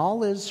today. Then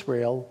all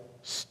Israel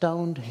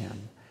stoned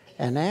him,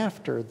 and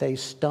after they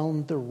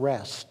stoned the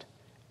rest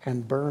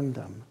and burned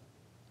them.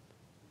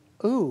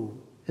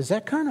 Ooh, is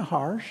that kind of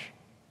harsh?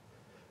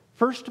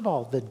 First of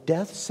all, the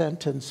death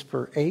sentence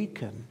for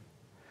Achan,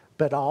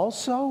 but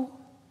also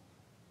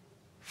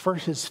for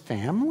his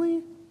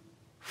family,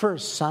 for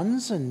his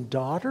sons and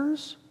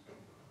daughters.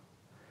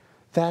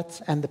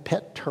 And the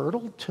pet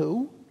turtle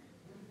too.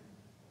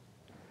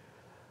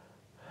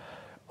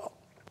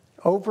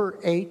 Over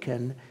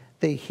Achan,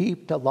 they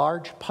heaped a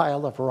large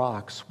pile of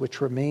rocks,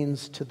 which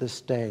remains to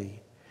this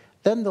day.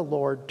 Then the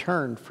Lord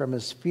turned from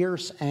his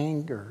fierce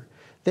anger.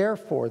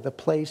 Therefore, the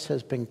place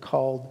has been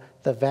called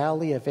the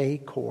Valley of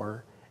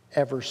Achor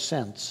ever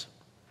since.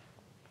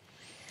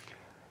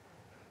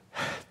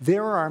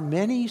 There are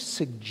many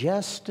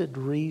suggested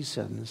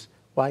reasons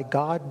why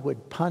God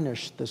would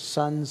punish the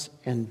sons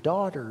and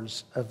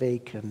daughters of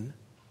Achan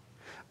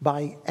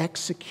by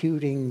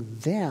executing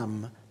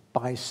them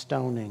by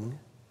stoning,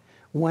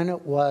 when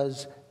it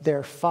was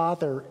their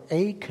father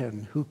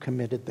Achan who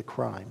committed the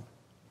crime.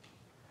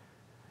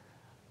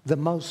 The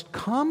most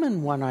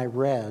common one I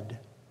read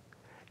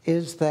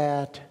is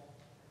that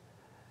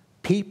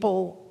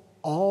people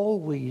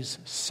always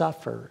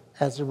suffer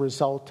as a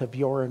result of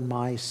your and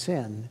my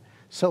sin.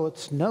 So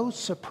it's no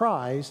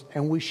surprise,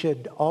 and we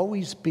should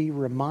always be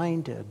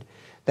reminded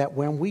that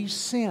when we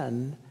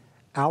sin,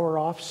 our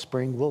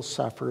offspring will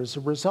suffer as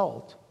a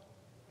result.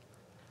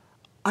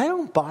 I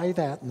don't buy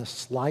that in the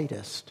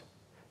slightest.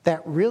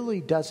 That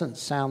really doesn't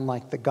sound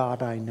like the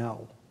God I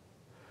know.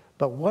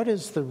 But what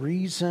is the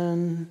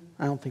reason?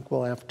 I don't think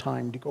we'll have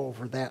time to go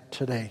over that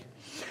today.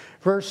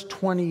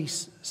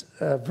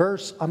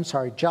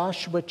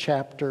 Joshua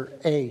chapter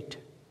 8.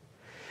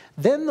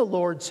 Then the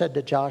Lord said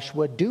to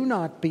Joshua, "Do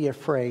not be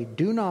afraid,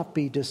 do not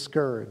be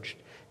discouraged.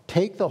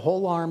 Take the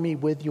whole army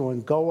with you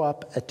and go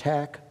up,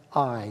 attack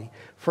Ai,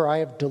 for I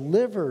have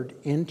delivered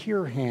into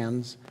your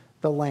hands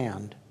the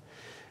land."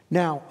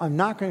 Now, I'm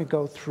not going to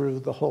go through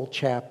the whole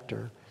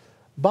chapter.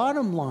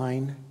 Bottom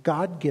line,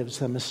 God gives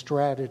them a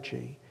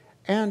strategy.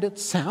 And it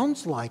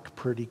sounds like a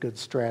pretty good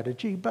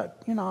strategy,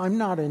 but, I'm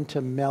not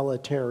into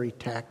military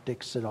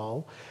tactics at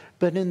all.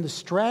 But in the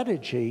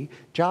strategy,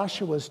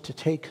 Joshua was to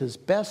take his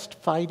best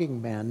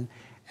fighting men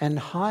and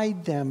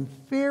hide them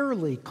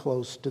fairly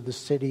close to the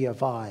city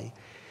of Ai.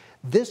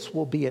 This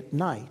will be at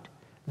night.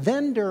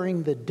 Then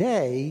during the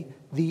day,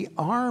 the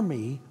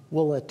army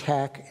will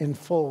attack in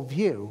full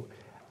view.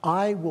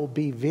 Ai will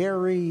be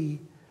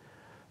very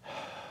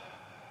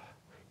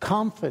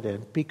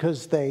confident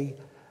because they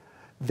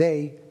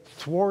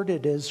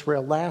thwarted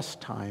Israel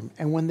last time.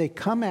 And when they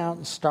come out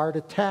and start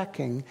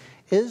attacking,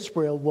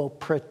 Israel will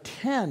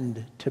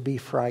pretend to be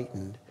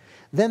frightened.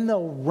 Then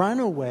they'll run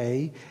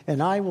away,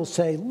 and I will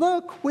say,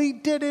 "Look, we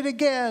did it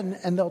again."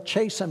 And they'll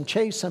chase them,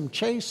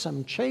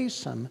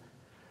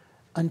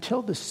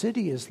 until the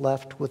city is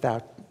left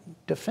without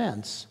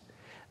defense.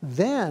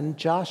 Then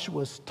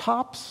Joshua's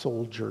top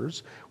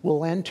soldiers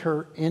will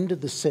enter into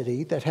the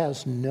city that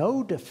has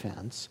no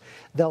defense.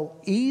 They'll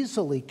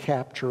easily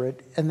capture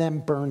it and then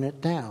burn it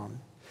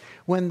down.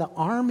 When the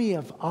army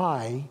of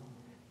Ai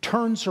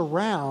turns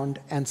around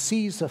and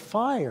sees a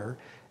fire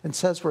and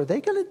says, "Were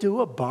they going to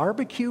do a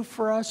barbecue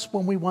for us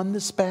when we won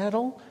this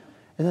battle?"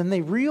 And then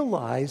they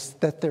realize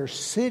that their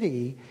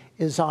city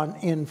is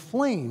in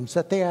flames,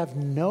 that they have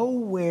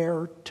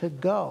nowhere to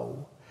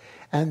go.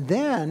 And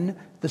then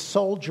the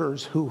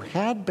soldiers who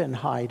had been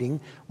hiding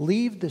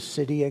leave the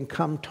city and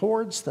come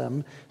towards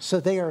them, so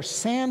they are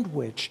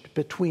sandwiched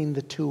between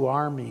the two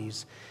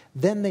armies.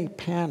 Then they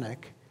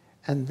panic,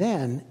 and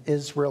then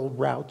Israel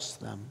routs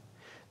them.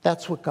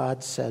 That's what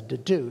God said to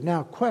do.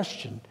 Now,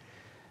 question,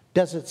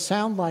 does it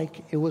sound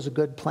like it was a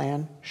good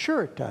plan?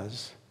 Sure it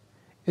does.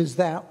 Is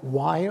that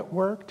why it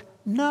worked?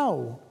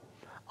 No.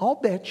 I'll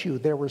bet you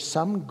there were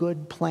some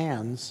good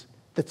plans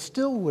that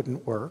still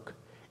wouldn't work,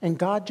 and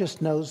God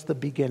just knows the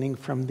beginning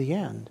from the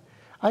end.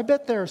 I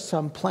bet there are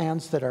some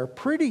plans that are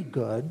pretty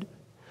good,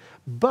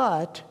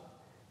 But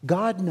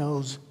God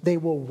knows they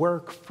will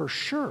work for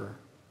sure.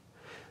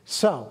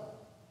 So,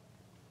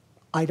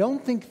 I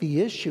don't think the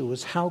issue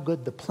is how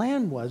good the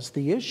plan was.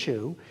 The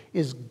issue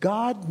is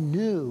God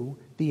knew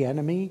the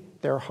enemy,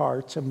 their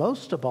hearts, and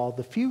most of all,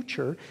 the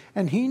future,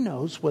 and he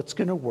knows what's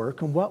going to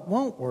work and what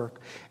won't work.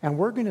 And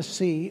we're going to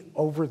see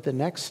over the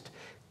next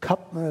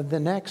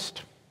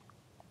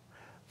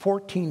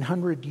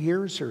 1,400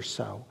 years or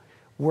so,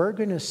 we're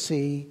going to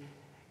see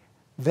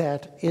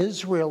that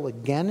Israel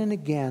again and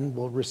again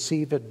will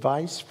receive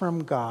advice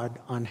from God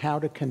on how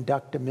to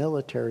conduct a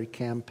military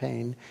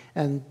campaign.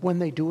 And when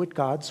they do it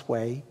God's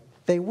way,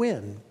 they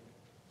win.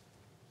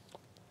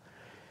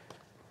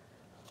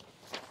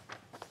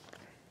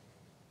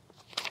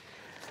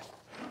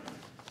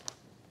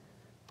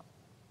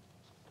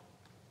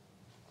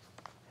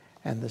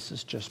 And this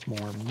is just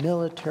more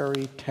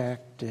military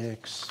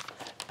tactics,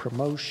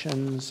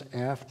 promotions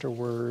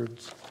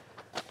afterwards,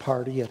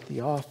 party at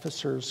the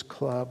officers'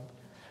 club.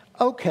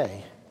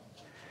 Okay,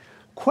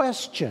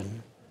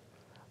 question.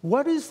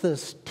 What does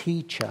this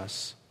teach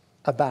us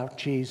about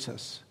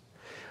Jesus?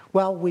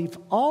 Well, we've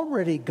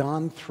already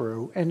gone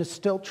through, and it's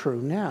still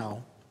true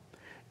now,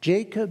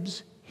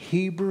 Jacob's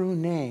Hebrew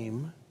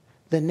name,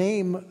 the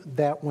name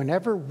that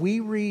whenever we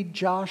read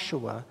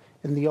Joshua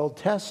in the Old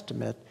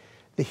Testament,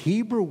 the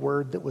Hebrew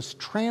word that was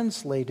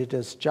translated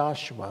as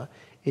Joshua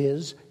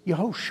is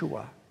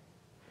Yehoshua,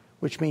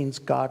 which means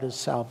God is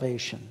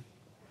salvation.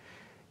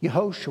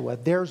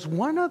 Yehoshua. There's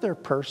one other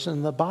person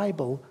in the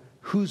Bible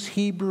whose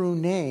Hebrew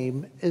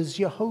name is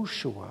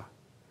Yehoshua.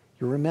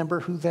 You remember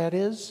who that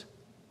is?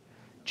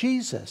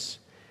 Jesus.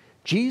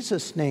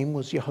 Jesus' name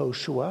was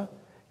Yehoshua,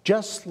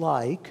 just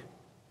like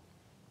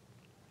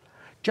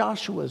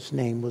Joshua's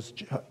name was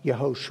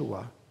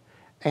Yehoshua.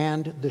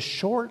 And the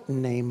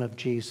shortened name of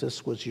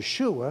Jesus was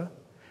Yeshua,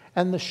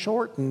 and the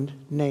shortened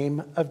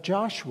name of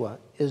Joshua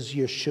is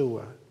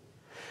Yeshua.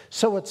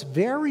 So it's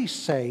very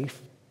safe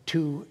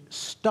to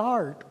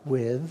start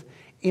with,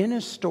 in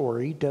a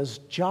story, does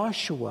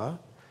Joshua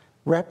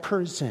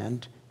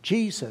represent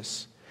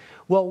Jesus?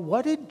 Well,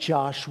 what did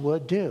Joshua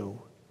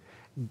do?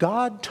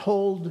 God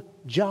told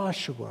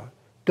Joshua,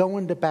 go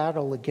into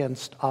battle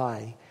against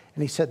Ai.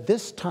 And he said,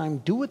 this time,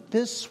 do it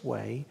this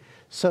way.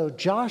 So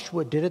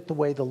Joshua did it the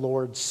way the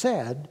Lord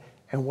said,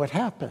 and what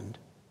happened?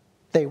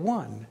 They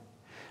won.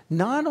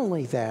 Not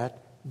only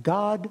that,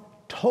 God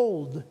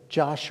told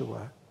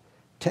Joshua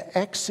to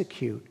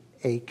execute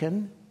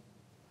Achan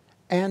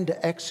and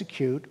to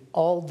execute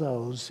all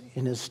those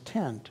in his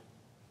tent.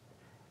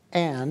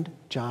 And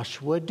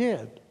Joshua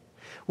did.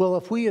 Well,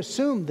 if we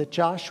assume that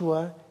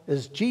Joshua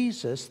is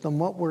Jesus, then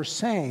what we're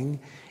saying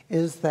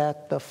is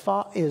that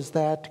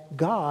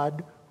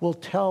God will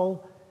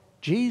tell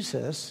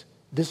Jesus,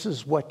 this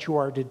is what you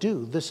are to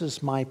do. This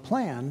is my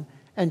plan.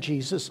 And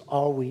Jesus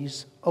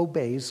always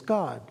obeys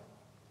God.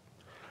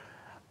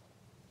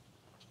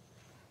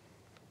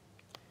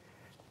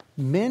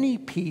 Many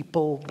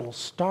people will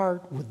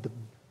start with the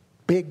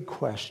big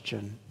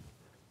question.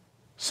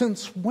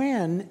 Since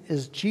when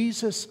is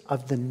Jesus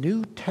of the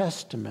New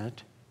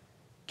Testament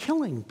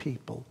killing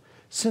people?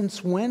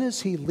 Since when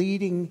is he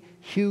leading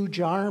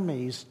huge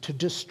armies to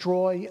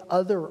destroy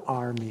other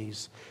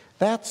armies?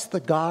 That's the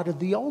God of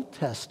the Old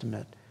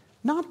Testament,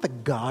 not the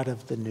God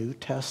of the New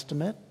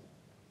Testament.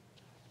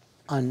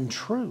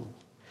 Untrue.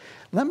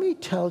 Let me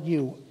tell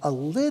you a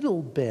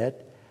little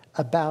bit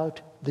about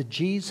the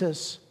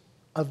Jesus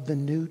of the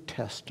New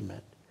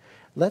Testament.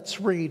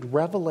 Let's read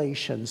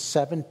Revelation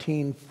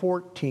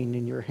 17:14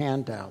 in your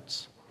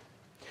handouts.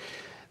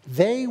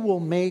 They will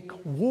make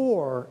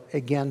war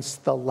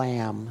against the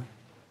Lamb.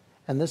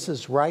 And this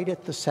is right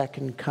at the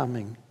second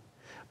coming.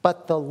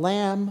 But the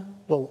Lamb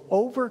will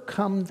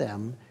overcome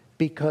them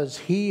because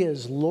he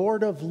is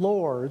Lord of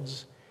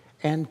lords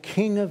and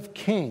King of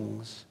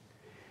kings.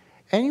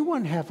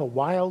 Anyone have a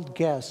wild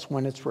guess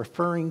when it's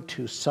referring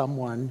to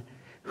someone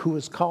who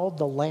is called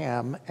the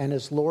Lamb and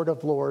is Lord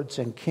of lords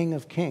and King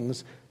of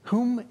kings?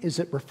 Whom is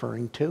it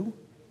referring to?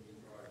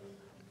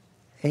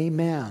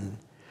 Amen.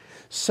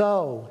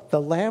 So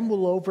the Lamb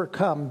will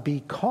overcome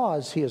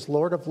because he is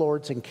Lord of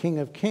lords and King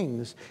of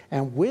kings,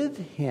 and with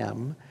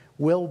him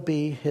will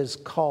be his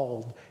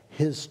called,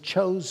 his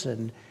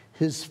chosen,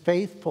 his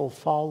faithful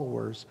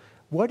followers.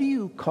 What do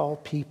you call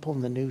people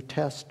in the New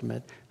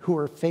Testament who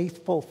are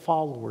faithful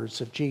followers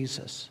of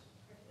Jesus?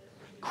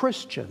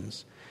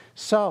 Christians.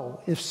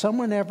 So if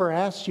someone ever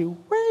asks you,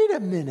 wait a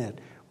minute,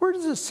 where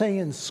does it say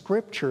in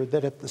Scripture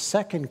that at the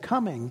second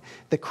coming,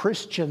 the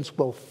Christians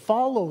will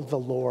follow the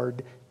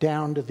Lord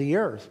down to the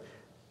earth?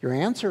 Your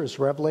answer is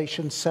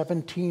Revelation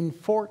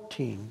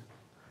 17:14.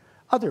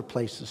 Other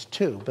places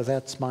too, but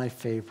that's my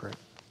favorite.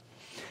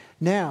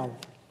 Now,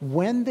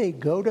 when they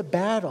go to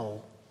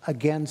battle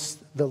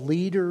against the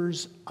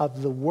leaders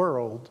of the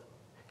world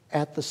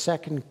at the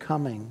second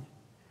coming,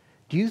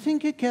 do you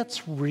think it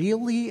gets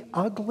really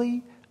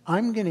ugly?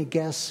 I'm going to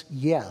guess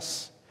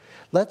yes.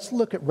 Let's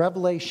look at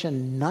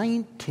Revelation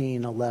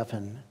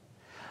 19:11.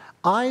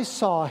 I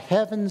saw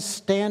heaven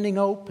standing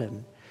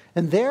open,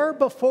 And there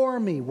before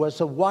me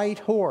was a white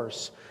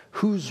horse,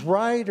 whose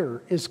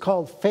rider is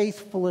called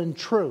Faithful and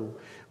True.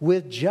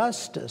 With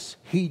justice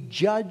he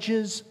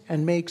judges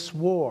and makes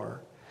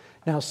war.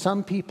 Now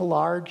some people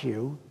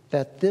argue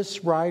that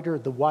this rider,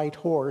 the white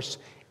horse,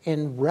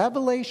 in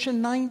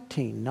Revelation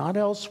 19, not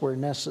elsewhere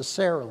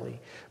necessarily,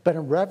 but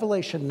in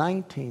Revelation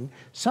 19,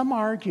 some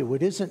argue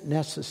it isn't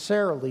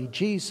necessarily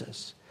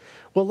Jesus.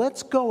 Well,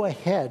 let's go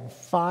ahead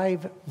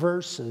 5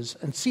 verses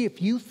and see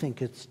if you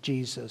think it's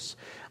Jesus.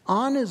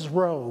 On his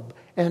robe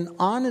and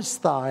on his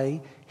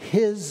thigh,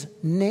 his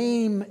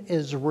name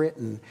is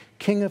written,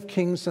 King of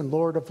Kings and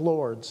Lord of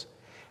Lords.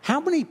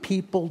 How many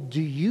people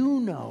do you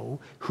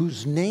know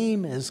whose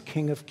name is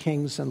King of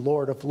Kings and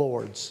Lord of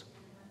Lords?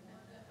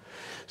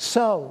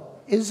 So,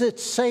 is it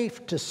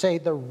safe to say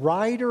the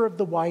rider of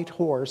the white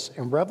horse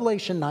in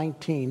Revelation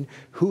 19,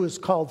 who is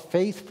called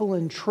Faithful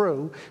and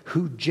True,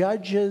 who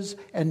judges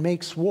and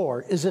makes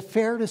war, is it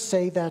fair to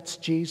say that's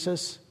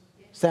Jesus?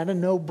 Is that a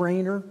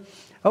no-brainer?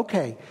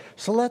 Okay,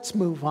 so let's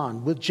move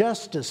on. With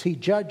justice he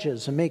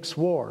judges and makes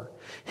war.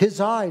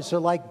 His eyes are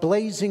like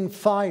blazing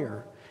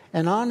fire,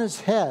 and on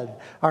his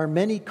head are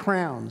many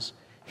crowns.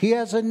 He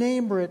has a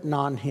name written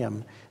on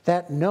him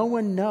that no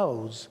one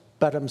knows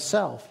but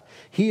himself.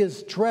 He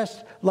is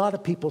dressed, a lot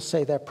of people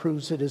say that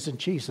proves it isn't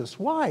Jesus.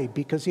 Why?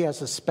 Because he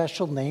has a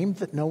special name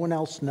that no one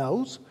else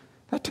knows?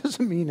 That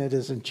doesn't mean it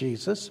isn't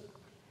Jesus.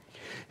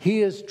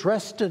 He is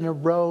dressed in a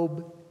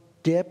robe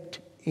dipped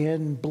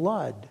in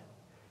blood.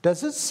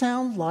 Does it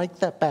sound like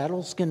that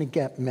battle's going to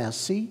get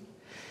messy?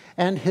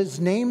 And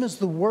his name is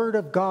the Word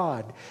of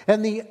God.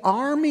 And the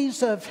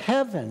armies of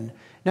heaven,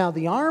 now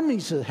the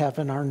armies of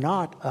heaven are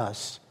not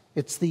us,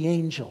 it's the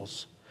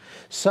angels.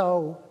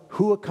 So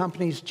who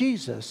accompanies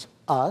Jesus?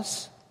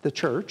 Us, the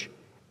church,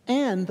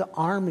 and the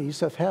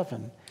armies of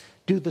heaven.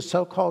 Do the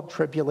so-called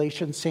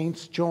tribulation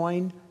saints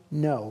join?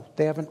 No,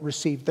 they haven't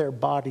received their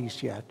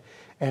bodies yet.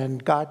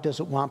 And God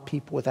doesn't want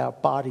people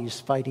without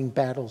bodies fighting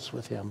battles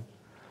with him.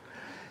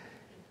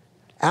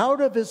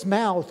 Out of his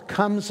mouth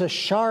comes a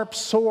sharp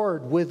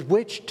sword with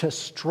which to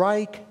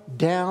strike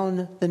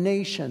down the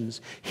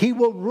nations. He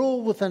will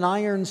rule with an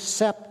iron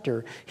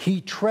scepter. He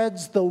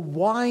treads the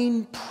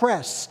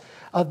winepress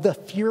of the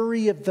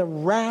fury of the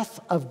wrath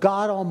of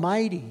God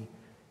Almighty.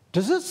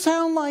 Does it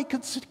sound like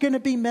it's going to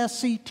be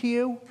messy to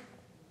you?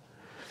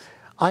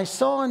 I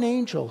saw an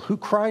angel who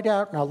cried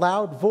out in a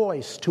loud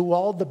voice to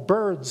all the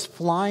birds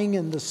flying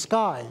in the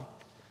sky.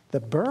 The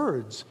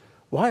birds,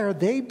 why are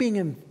they being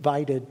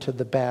invited to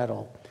the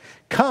battle?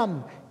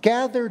 Come,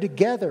 gather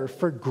together,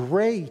 for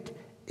great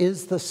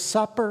is the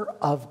supper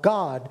of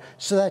God,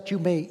 so that you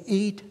may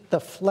eat the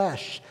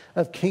flesh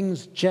of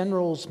kings,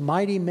 generals,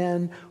 mighty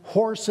men,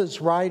 horses,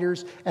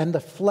 riders, and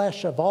the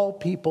flesh of all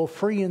people,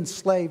 free and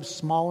slave,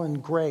 small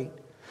and great.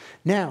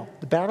 Now,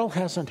 the battle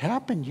hasn't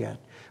happened yet,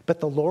 but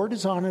the Lord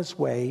is on his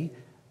way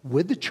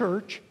with the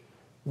church,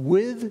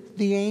 with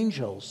the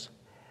angels.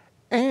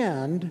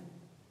 And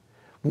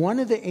one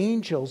of the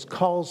angels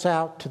calls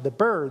out to the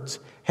birds,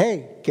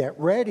 hey, get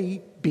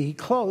ready, be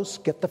close,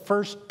 get the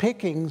first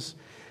pickings,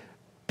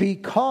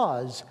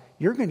 because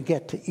you're going to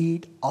get to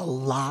eat a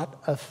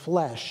lot of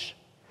flesh.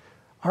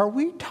 Are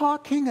we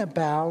talking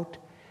about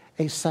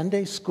a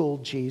Sunday school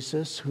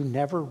Jesus who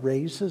never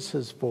raises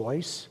his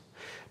voice?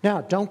 Now,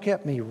 don't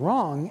get me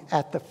wrong.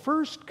 At the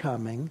first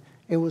coming,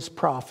 it was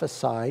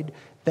prophesied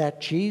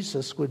that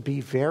Jesus would be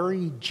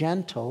very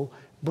gentle,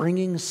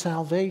 bringing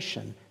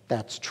salvation.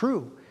 That's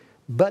true.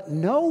 But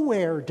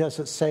nowhere does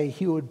it say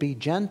he would be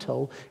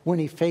gentle when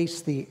he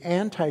faced the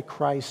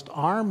Antichrist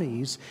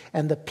armies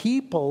and the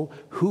people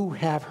who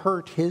have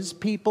hurt his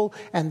people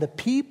and the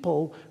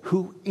people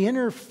who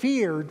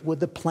interfered with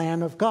the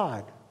plan of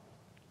God.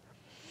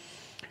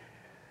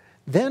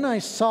 Then I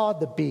saw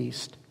the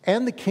beast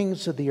and the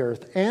kings of the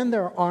earth and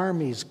their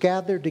armies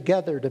gathered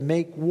together to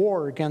make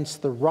war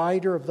against the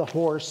rider of the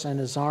horse and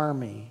his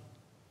army.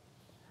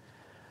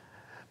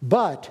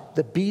 But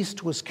the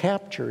beast was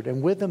captured,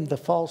 and with him the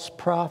false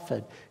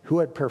prophet who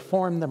had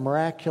performed the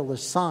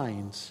miraculous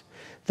signs.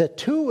 The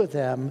two of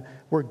them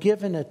were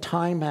given a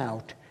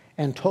timeout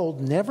and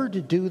told never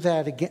to do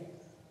that again.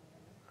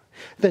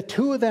 The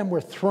two of them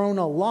were thrown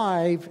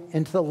alive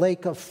into the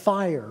lake of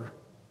fire.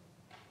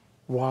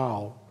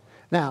 Wow.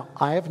 Now,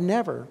 I have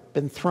never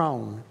been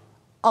thrown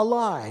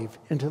alive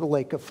into the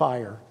lake of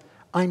fire.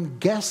 I'm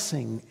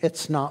guessing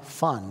it's not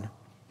fun.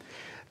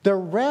 The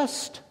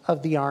rest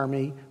of the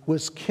army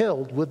was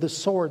killed with the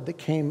sword that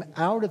came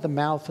out of the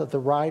mouth of the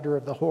rider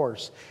of the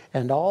horse,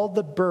 and all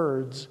the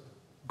birds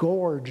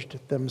gorged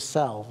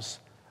themselves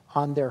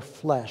on their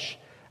flesh.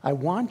 I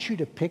want you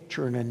to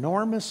picture an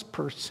enormous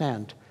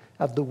percent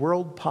of the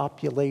world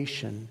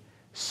population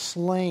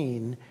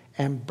slain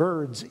and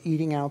birds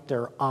eating out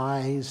their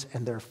eyes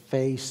and their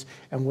face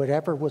and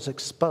whatever was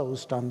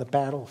exposed on the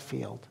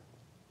battlefield.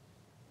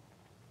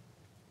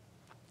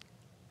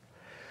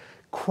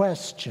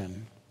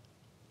 Question.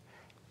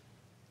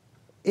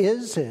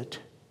 Is it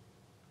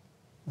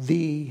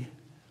the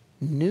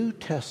New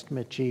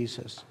Testament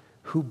Jesus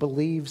who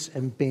believes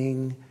in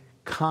being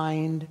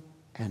kind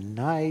and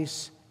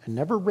nice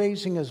never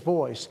raising his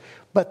voice.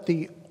 But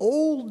the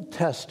Old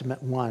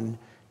Testament one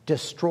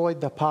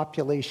destroyed the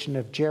population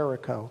of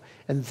Jericho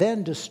and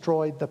then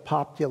destroyed the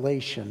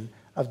population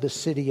of the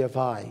city of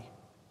Ai.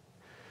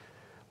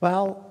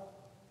 Well,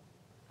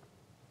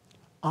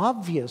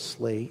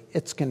 obviously,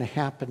 it's going to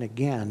happen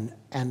again,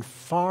 and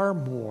far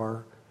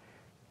more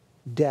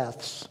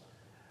deaths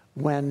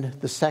when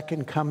the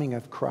second coming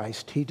of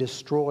Christ, he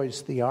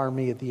destroys the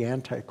army of the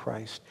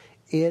Antichrist.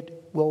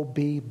 It will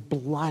be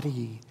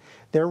bloody.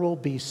 There will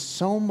be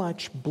so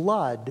much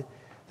blood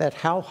that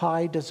how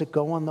high does it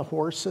go on the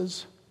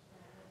horses?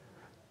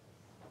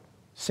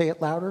 Say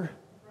it louder.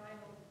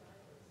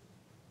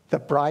 The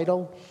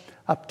bridle,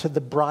 up to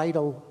the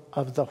bridle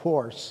of the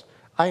horse.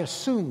 I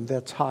assume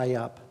that's high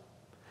up.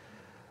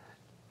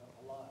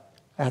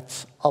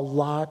 That's a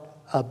lot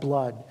of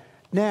blood.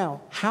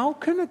 Now, how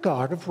can a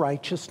God of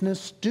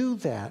righteousness do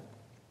that?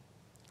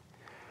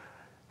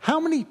 How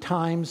many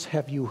times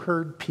have you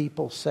heard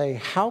people say,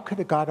 how could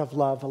a God of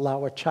love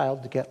allow a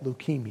child to get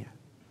leukemia?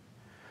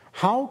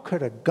 How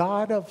could a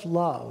God of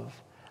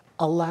love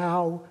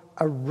allow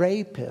a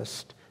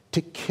rapist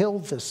to kill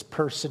this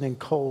person in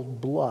cold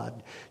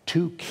blood,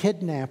 to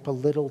kidnap a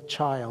little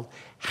child?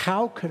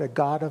 How could a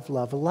God of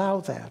love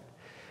allow that?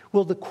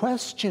 Well, the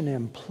question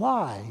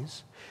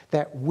implies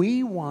that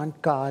we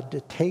want God to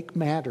take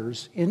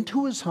matters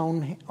into his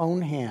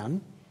own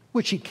hand,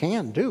 which he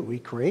can do. He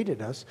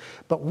created us.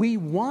 But we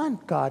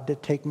want God to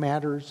take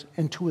matters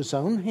into his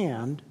own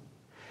hand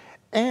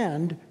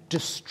and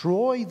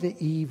destroy the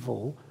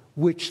evil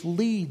which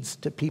leads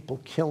to people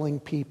killing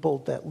people,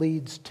 that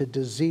leads to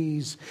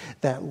disease,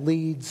 that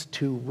leads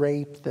to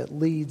rape, that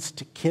leads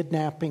to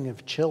kidnapping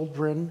of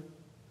children.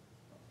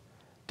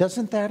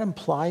 Doesn't that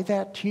imply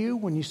that to you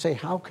when you say,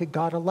 how could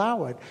God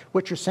allow it?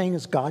 What you're saying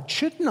is God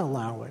shouldn't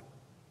allow it.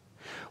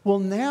 Well,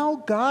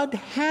 now God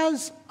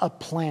has a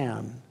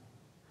plan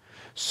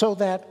so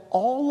that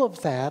all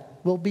of that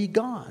will be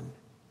gone.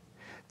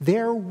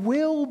 There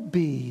will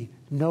be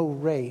no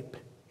rape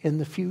in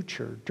the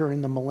future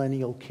during the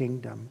millennial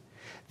kingdom.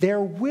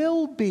 There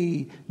will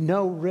be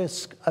no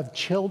risk of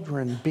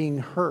children being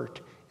hurt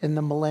in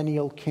the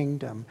millennial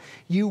kingdom.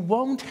 You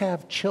won't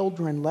have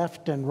children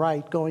left and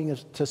right going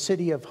to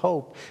City of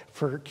Hope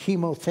for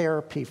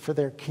chemotherapy for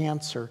their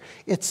cancer.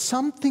 It's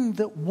something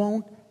that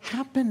won't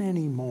happen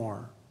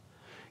anymore.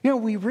 You know,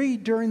 we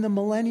read during the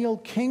millennial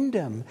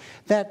kingdom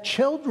that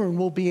children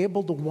will be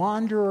able to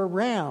wander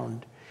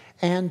around.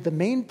 And the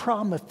main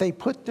problem, if they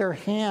put their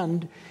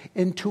hand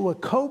into a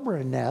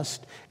cobra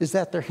nest, is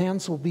that their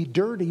hands will be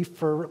dirty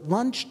for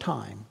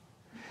lunchtime.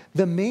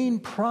 The main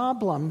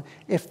problem,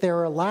 if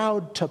they're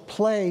allowed to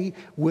play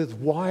with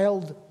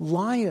wild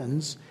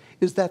lions,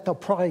 is that they'll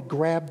probably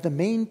grab the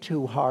mane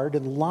too hard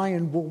and the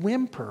lion will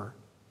whimper.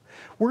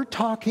 We're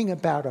talking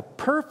about a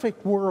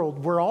perfect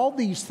world where all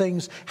these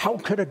things, how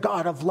could a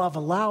God of love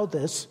allow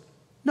this,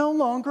 no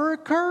longer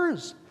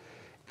occurs.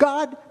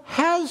 God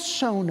has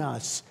shown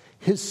us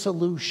his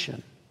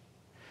solution.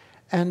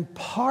 And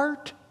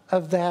part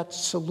of that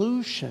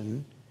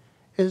solution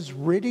is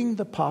ridding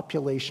the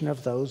population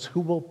of those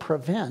who will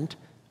prevent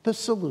the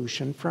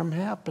solution from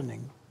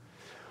happening.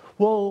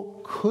 Well,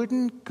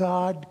 couldn't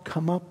God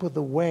come up with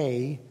a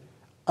way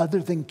other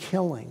than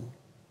killing?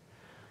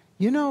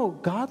 You know,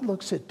 God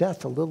looks at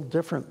death a little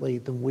differently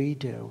than we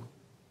do.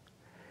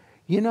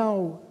 You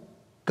know,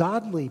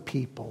 godly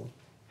people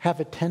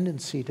have a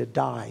tendency to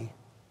die.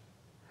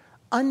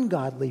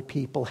 Ungodly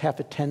people have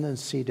a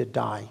tendency to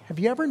die. Have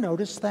you ever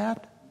noticed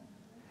that?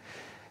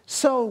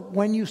 So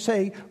when you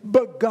say,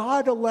 but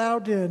God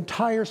allowed an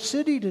entire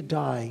city to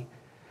die,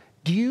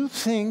 do you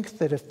think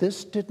that if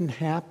this didn't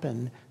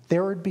happen,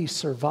 there would be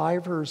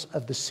survivors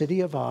of the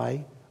city of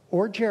Ai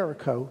or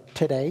Jericho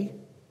today?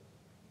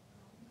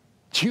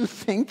 Do you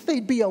think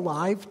they'd be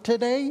alive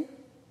today?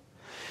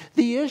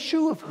 The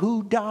issue of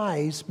who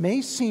dies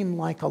may seem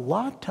like a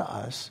lot to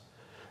us.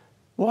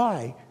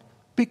 Why?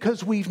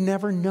 Because we've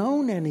never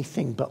known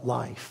anything but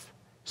life.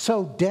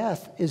 So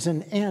death is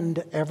an end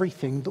to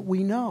everything that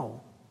we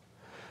know.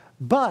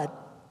 But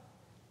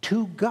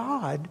to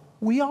God,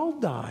 we all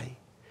die.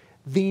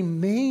 The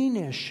main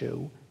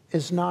issue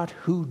is not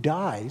who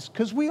dies,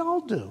 because we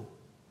all do.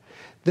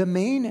 The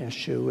main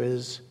issue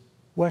is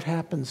what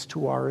happens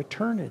to our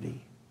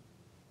eternity.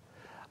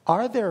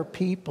 Are there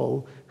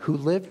people who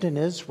lived in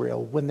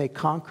Israel when they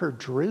conquered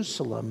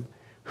Jerusalem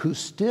who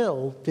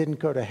still didn't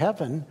go to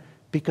heaven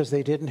because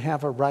they didn't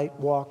have a right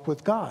walk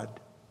with God?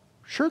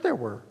 Sure there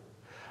were.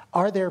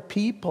 Are there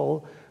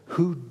people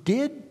who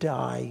did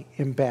die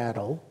in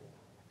battle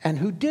and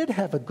who did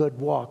have a good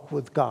walk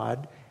with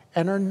God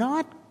and are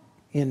not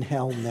in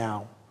hell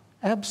now?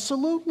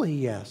 Absolutely,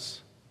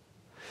 yes.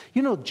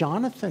 You know,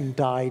 Jonathan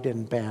died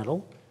in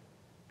battle.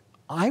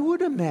 I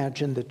would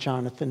imagine that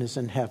Jonathan is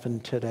in heaven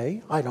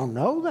today. I don't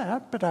know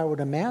that, but I would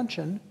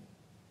imagine.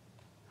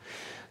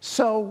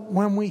 So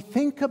when we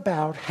think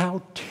about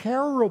how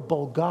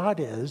terrible God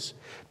is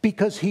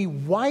because he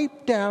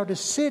wiped out a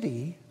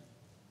city,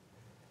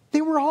 they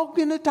were all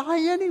going to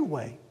die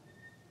anyway.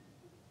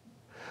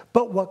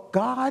 But what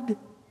God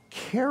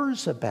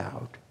cares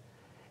about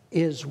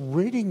is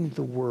ridding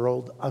the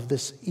world of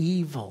this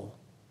evil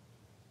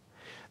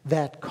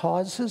that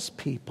causes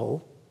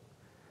people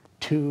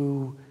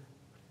to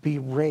be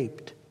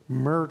raped,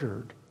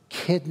 murdered,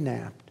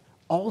 kidnapped,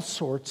 all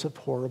sorts of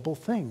horrible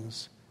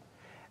things.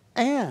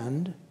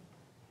 And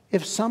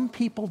if some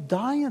people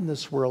die in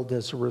this world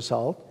as a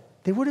result,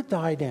 they would have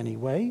died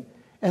anyway.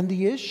 And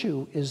the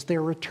issue is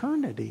their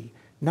eternity,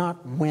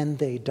 not when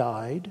they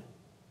died.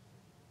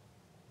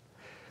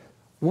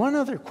 One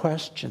other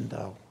question,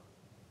 though.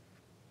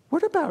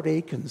 What about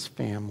Achan's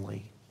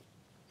family?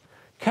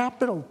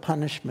 Capital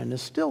punishment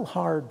is still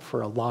hard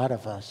for a lot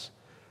of us,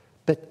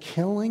 but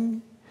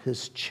killing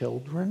his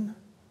children?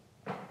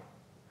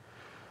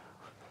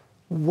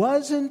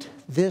 Wasn't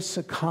this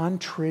a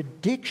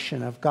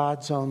contradiction of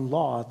God's own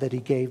law that he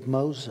gave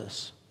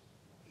Moses?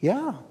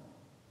 Yeah.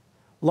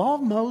 Law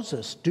of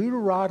Moses,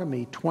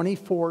 Deuteronomy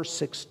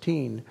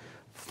 24:16,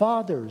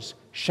 fathers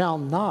shall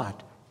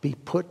not be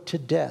put to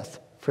death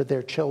for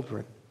their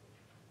children,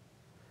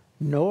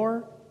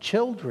 nor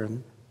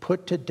children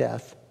put to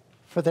death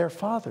for their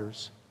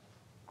fathers.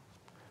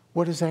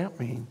 What does that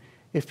mean?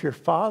 If your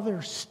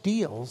father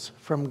steals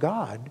from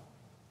God,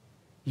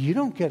 you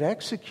don't get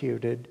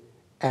executed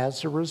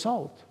as a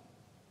result.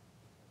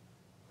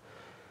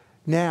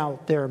 Now,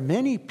 there are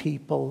many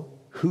people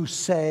who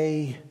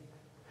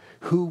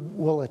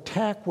will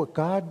attack what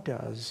God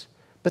does,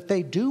 but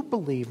they do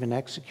believe in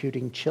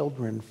executing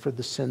children for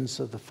the sins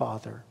of the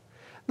father.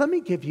 Let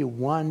me give you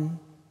one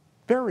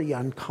very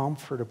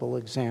uncomfortable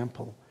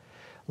example.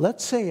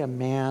 Let's say a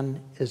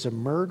man is a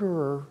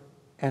murderer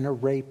and a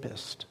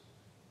rapist.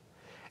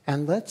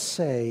 And let's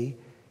say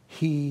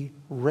he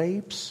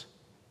rapes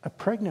a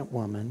pregnant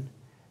woman,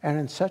 and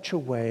in such a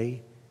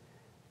way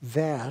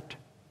that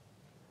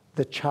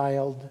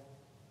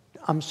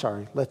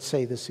let's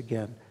say this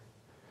again.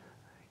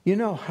 You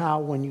know how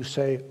when you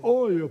say,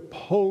 "Oh, I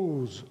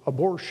oppose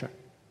abortion,"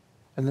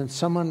 and then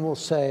someone will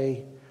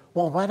say,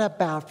 "Well, what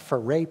about for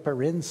rape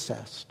or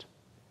incest?"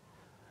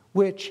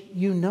 Which,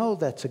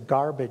 that's a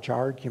garbage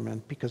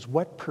argument, because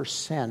what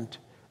percent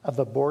of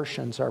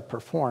abortions are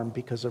performed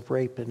because of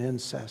rape and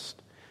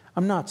incest?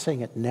 I'm not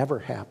saying it never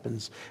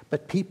happens,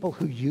 but people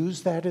who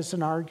use that as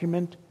an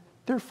argument,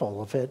 they're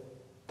full of it.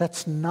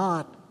 That's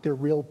not their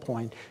real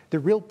point. The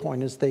real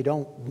point is they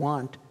don't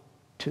want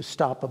to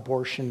stop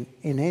abortion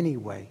in any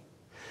way.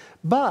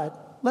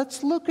 But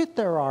let's look at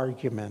their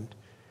argument.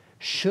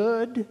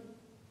 Should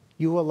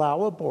you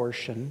allow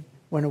abortion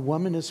when a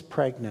woman is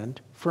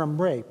pregnant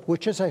from rape,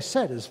 which, as I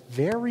said, is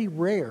very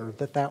rare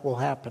that will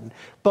happen,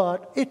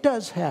 but it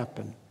does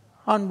happen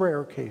on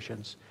rare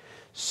occasions.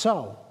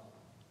 So,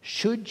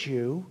 should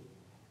you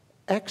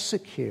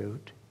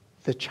execute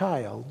the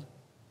child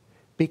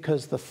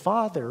because the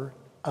father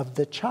of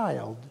the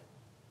child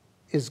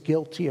is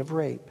guilty of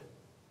rape?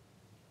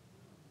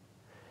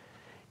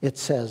 It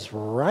says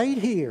right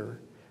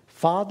here,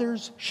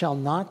 fathers shall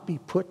not be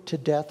put to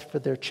death for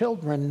their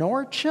children,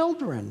 nor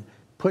children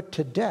put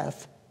to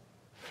death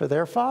for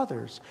their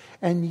fathers.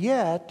 And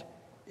yet,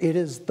 it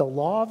is the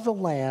law of the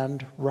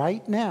land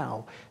right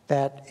now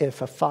that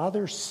if a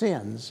father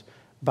sins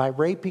by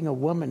raping a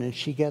woman and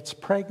she gets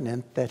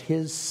pregnant, that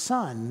his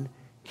son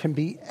can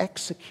be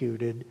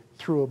executed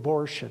through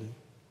abortion.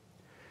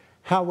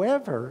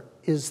 However,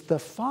 is the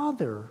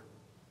father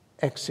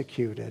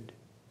executed?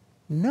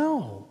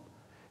 No.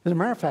 As a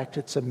matter of fact,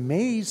 it's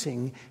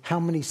amazing how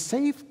many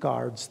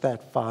safeguards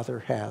that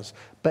father has,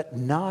 but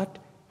not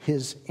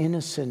his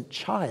innocent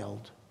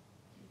child.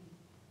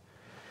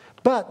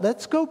 But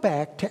let's go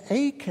back to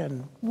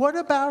Achan. What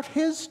about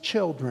his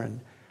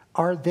children?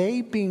 Are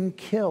they being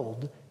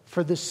killed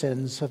for the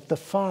sins of the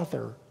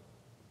father?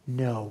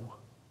 No.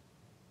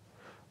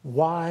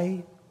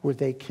 Why were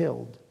they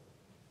killed?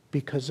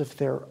 Because of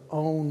their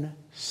own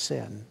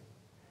sin.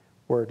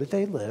 Where did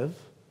they live?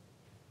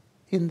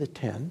 In the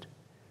tent.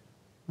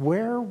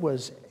 Where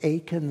was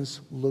Achan's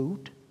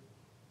loot?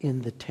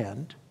 In the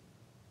tent.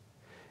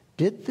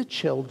 Did the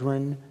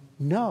children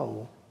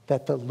know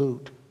that the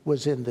loot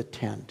was in the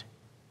tent?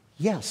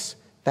 Yes,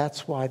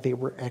 that's why they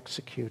were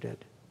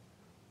executed.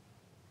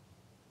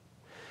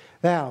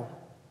 Now,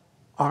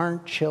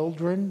 aren't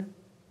children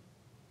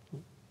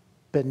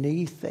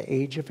beneath the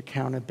age of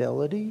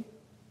accountability?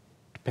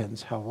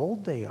 Depends how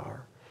old they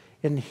are.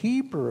 In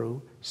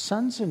Hebrew,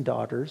 sons and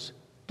daughters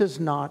does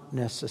not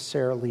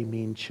necessarily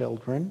mean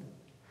children.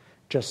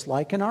 Just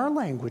like in our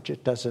language,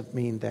 it doesn't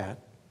mean that.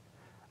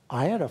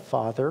 I had a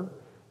father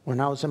when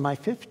I was in my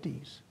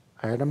 50s.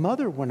 I had a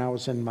mother when I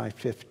was in my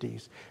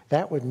 50s.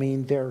 That would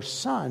mean their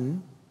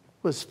son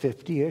was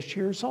 50-ish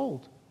years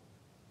old.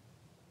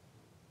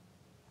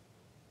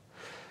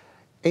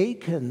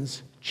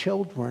 Achan's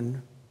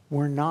children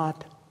were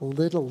not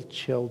little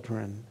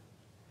children.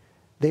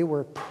 They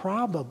were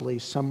probably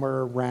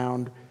somewhere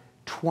around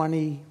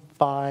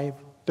 25,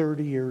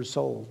 30 years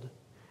old.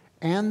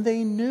 And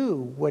they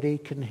knew what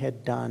Achan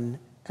had done,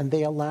 and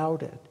they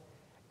allowed it.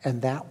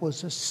 And that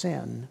was a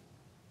sin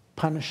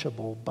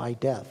punishable by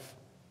death.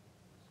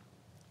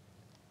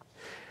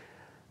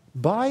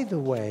 By the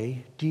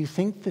way, do you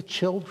think the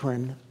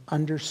children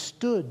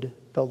understood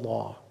the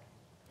law?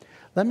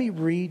 Let me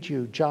read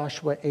you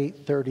Joshua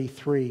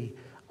 8:33.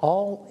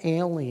 All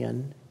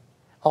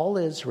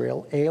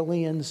Israel,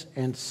 aliens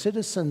and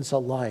citizens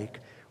alike,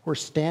 were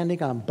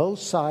standing on both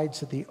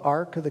sides of the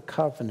Ark of the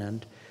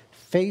Covenant,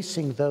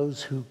 facing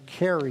those who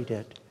carried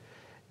it.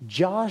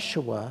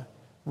 Joshua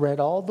read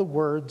all the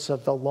words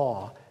of the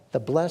law, the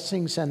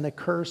blessings and the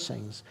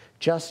cursings,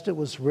 just as it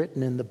was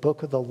written in the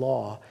book of the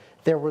law.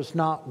 There was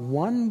not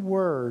one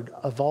word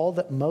of all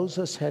that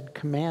Moses had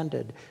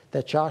commanded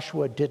that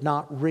Joshua did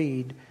not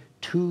read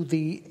to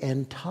the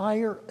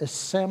entire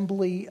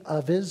assembly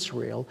of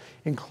Israel,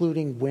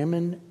 including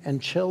women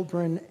and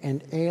children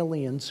and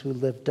aliens who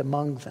lived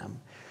among them.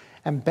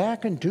 And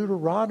back in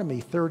Deuteronomy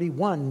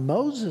 31,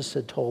 Moses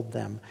had told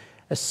them,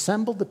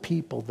 assemble the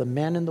people, the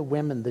men and the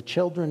women, the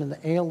children and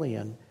the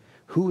alien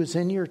who is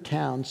in your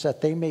towns,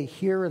 that they may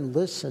hear and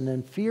listen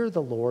and fear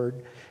the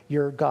Lord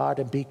your God,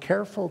 and be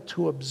careful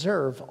to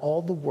observe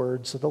all the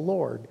words of the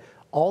Lord,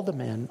 all the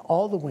men,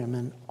 all the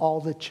women, all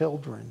the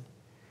children.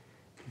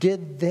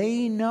 Did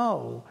they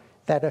know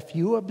that if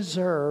you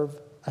observe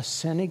a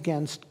sin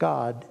against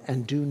God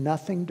and do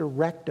nothing to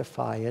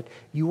rectify it,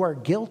 you are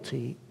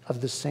guilty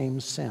of the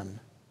same sin?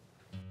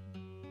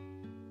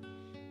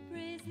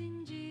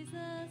 Praising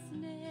Jesus'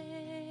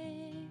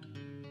 name,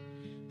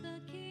 the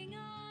King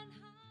on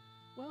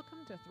high.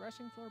 Welcome to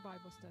Threshing Floor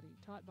Bible Study,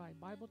 taught by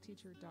Bible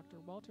teacher Dr.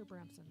 Walter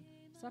Bramson,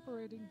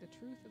 separating the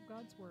truth of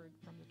God's Word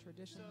from the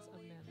traditions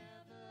of men.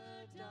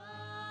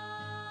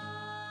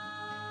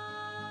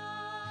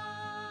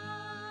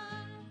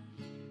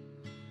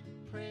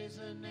 Praise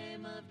the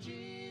name of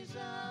Jesus.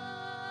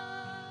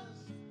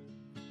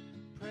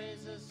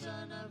 Praise the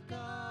Son of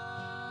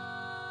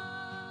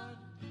God.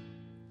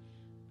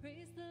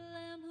 Praise the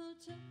Lamb who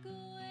took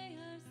away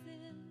our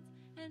sins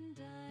and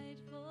died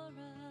for us.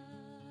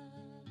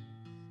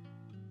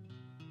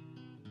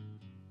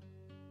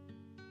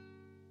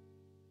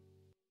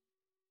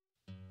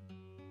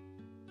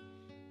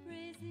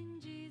 Praising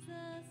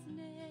Jesus'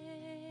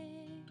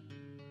 name,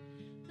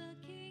 the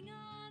King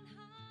on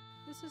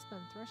high. This has been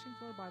Threshing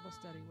Floor Bible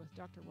Study with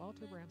Dr.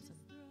 Walter Bramson.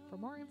 For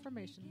more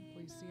information,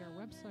 please see our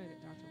website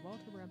at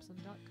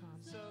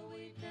drwalterbramson.com. So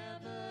we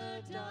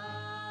never die.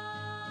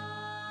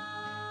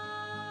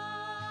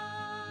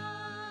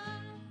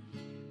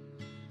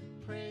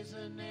 Praise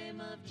the name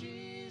of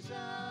Jesus.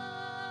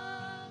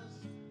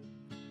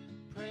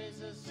 Praise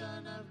the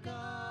Son of God.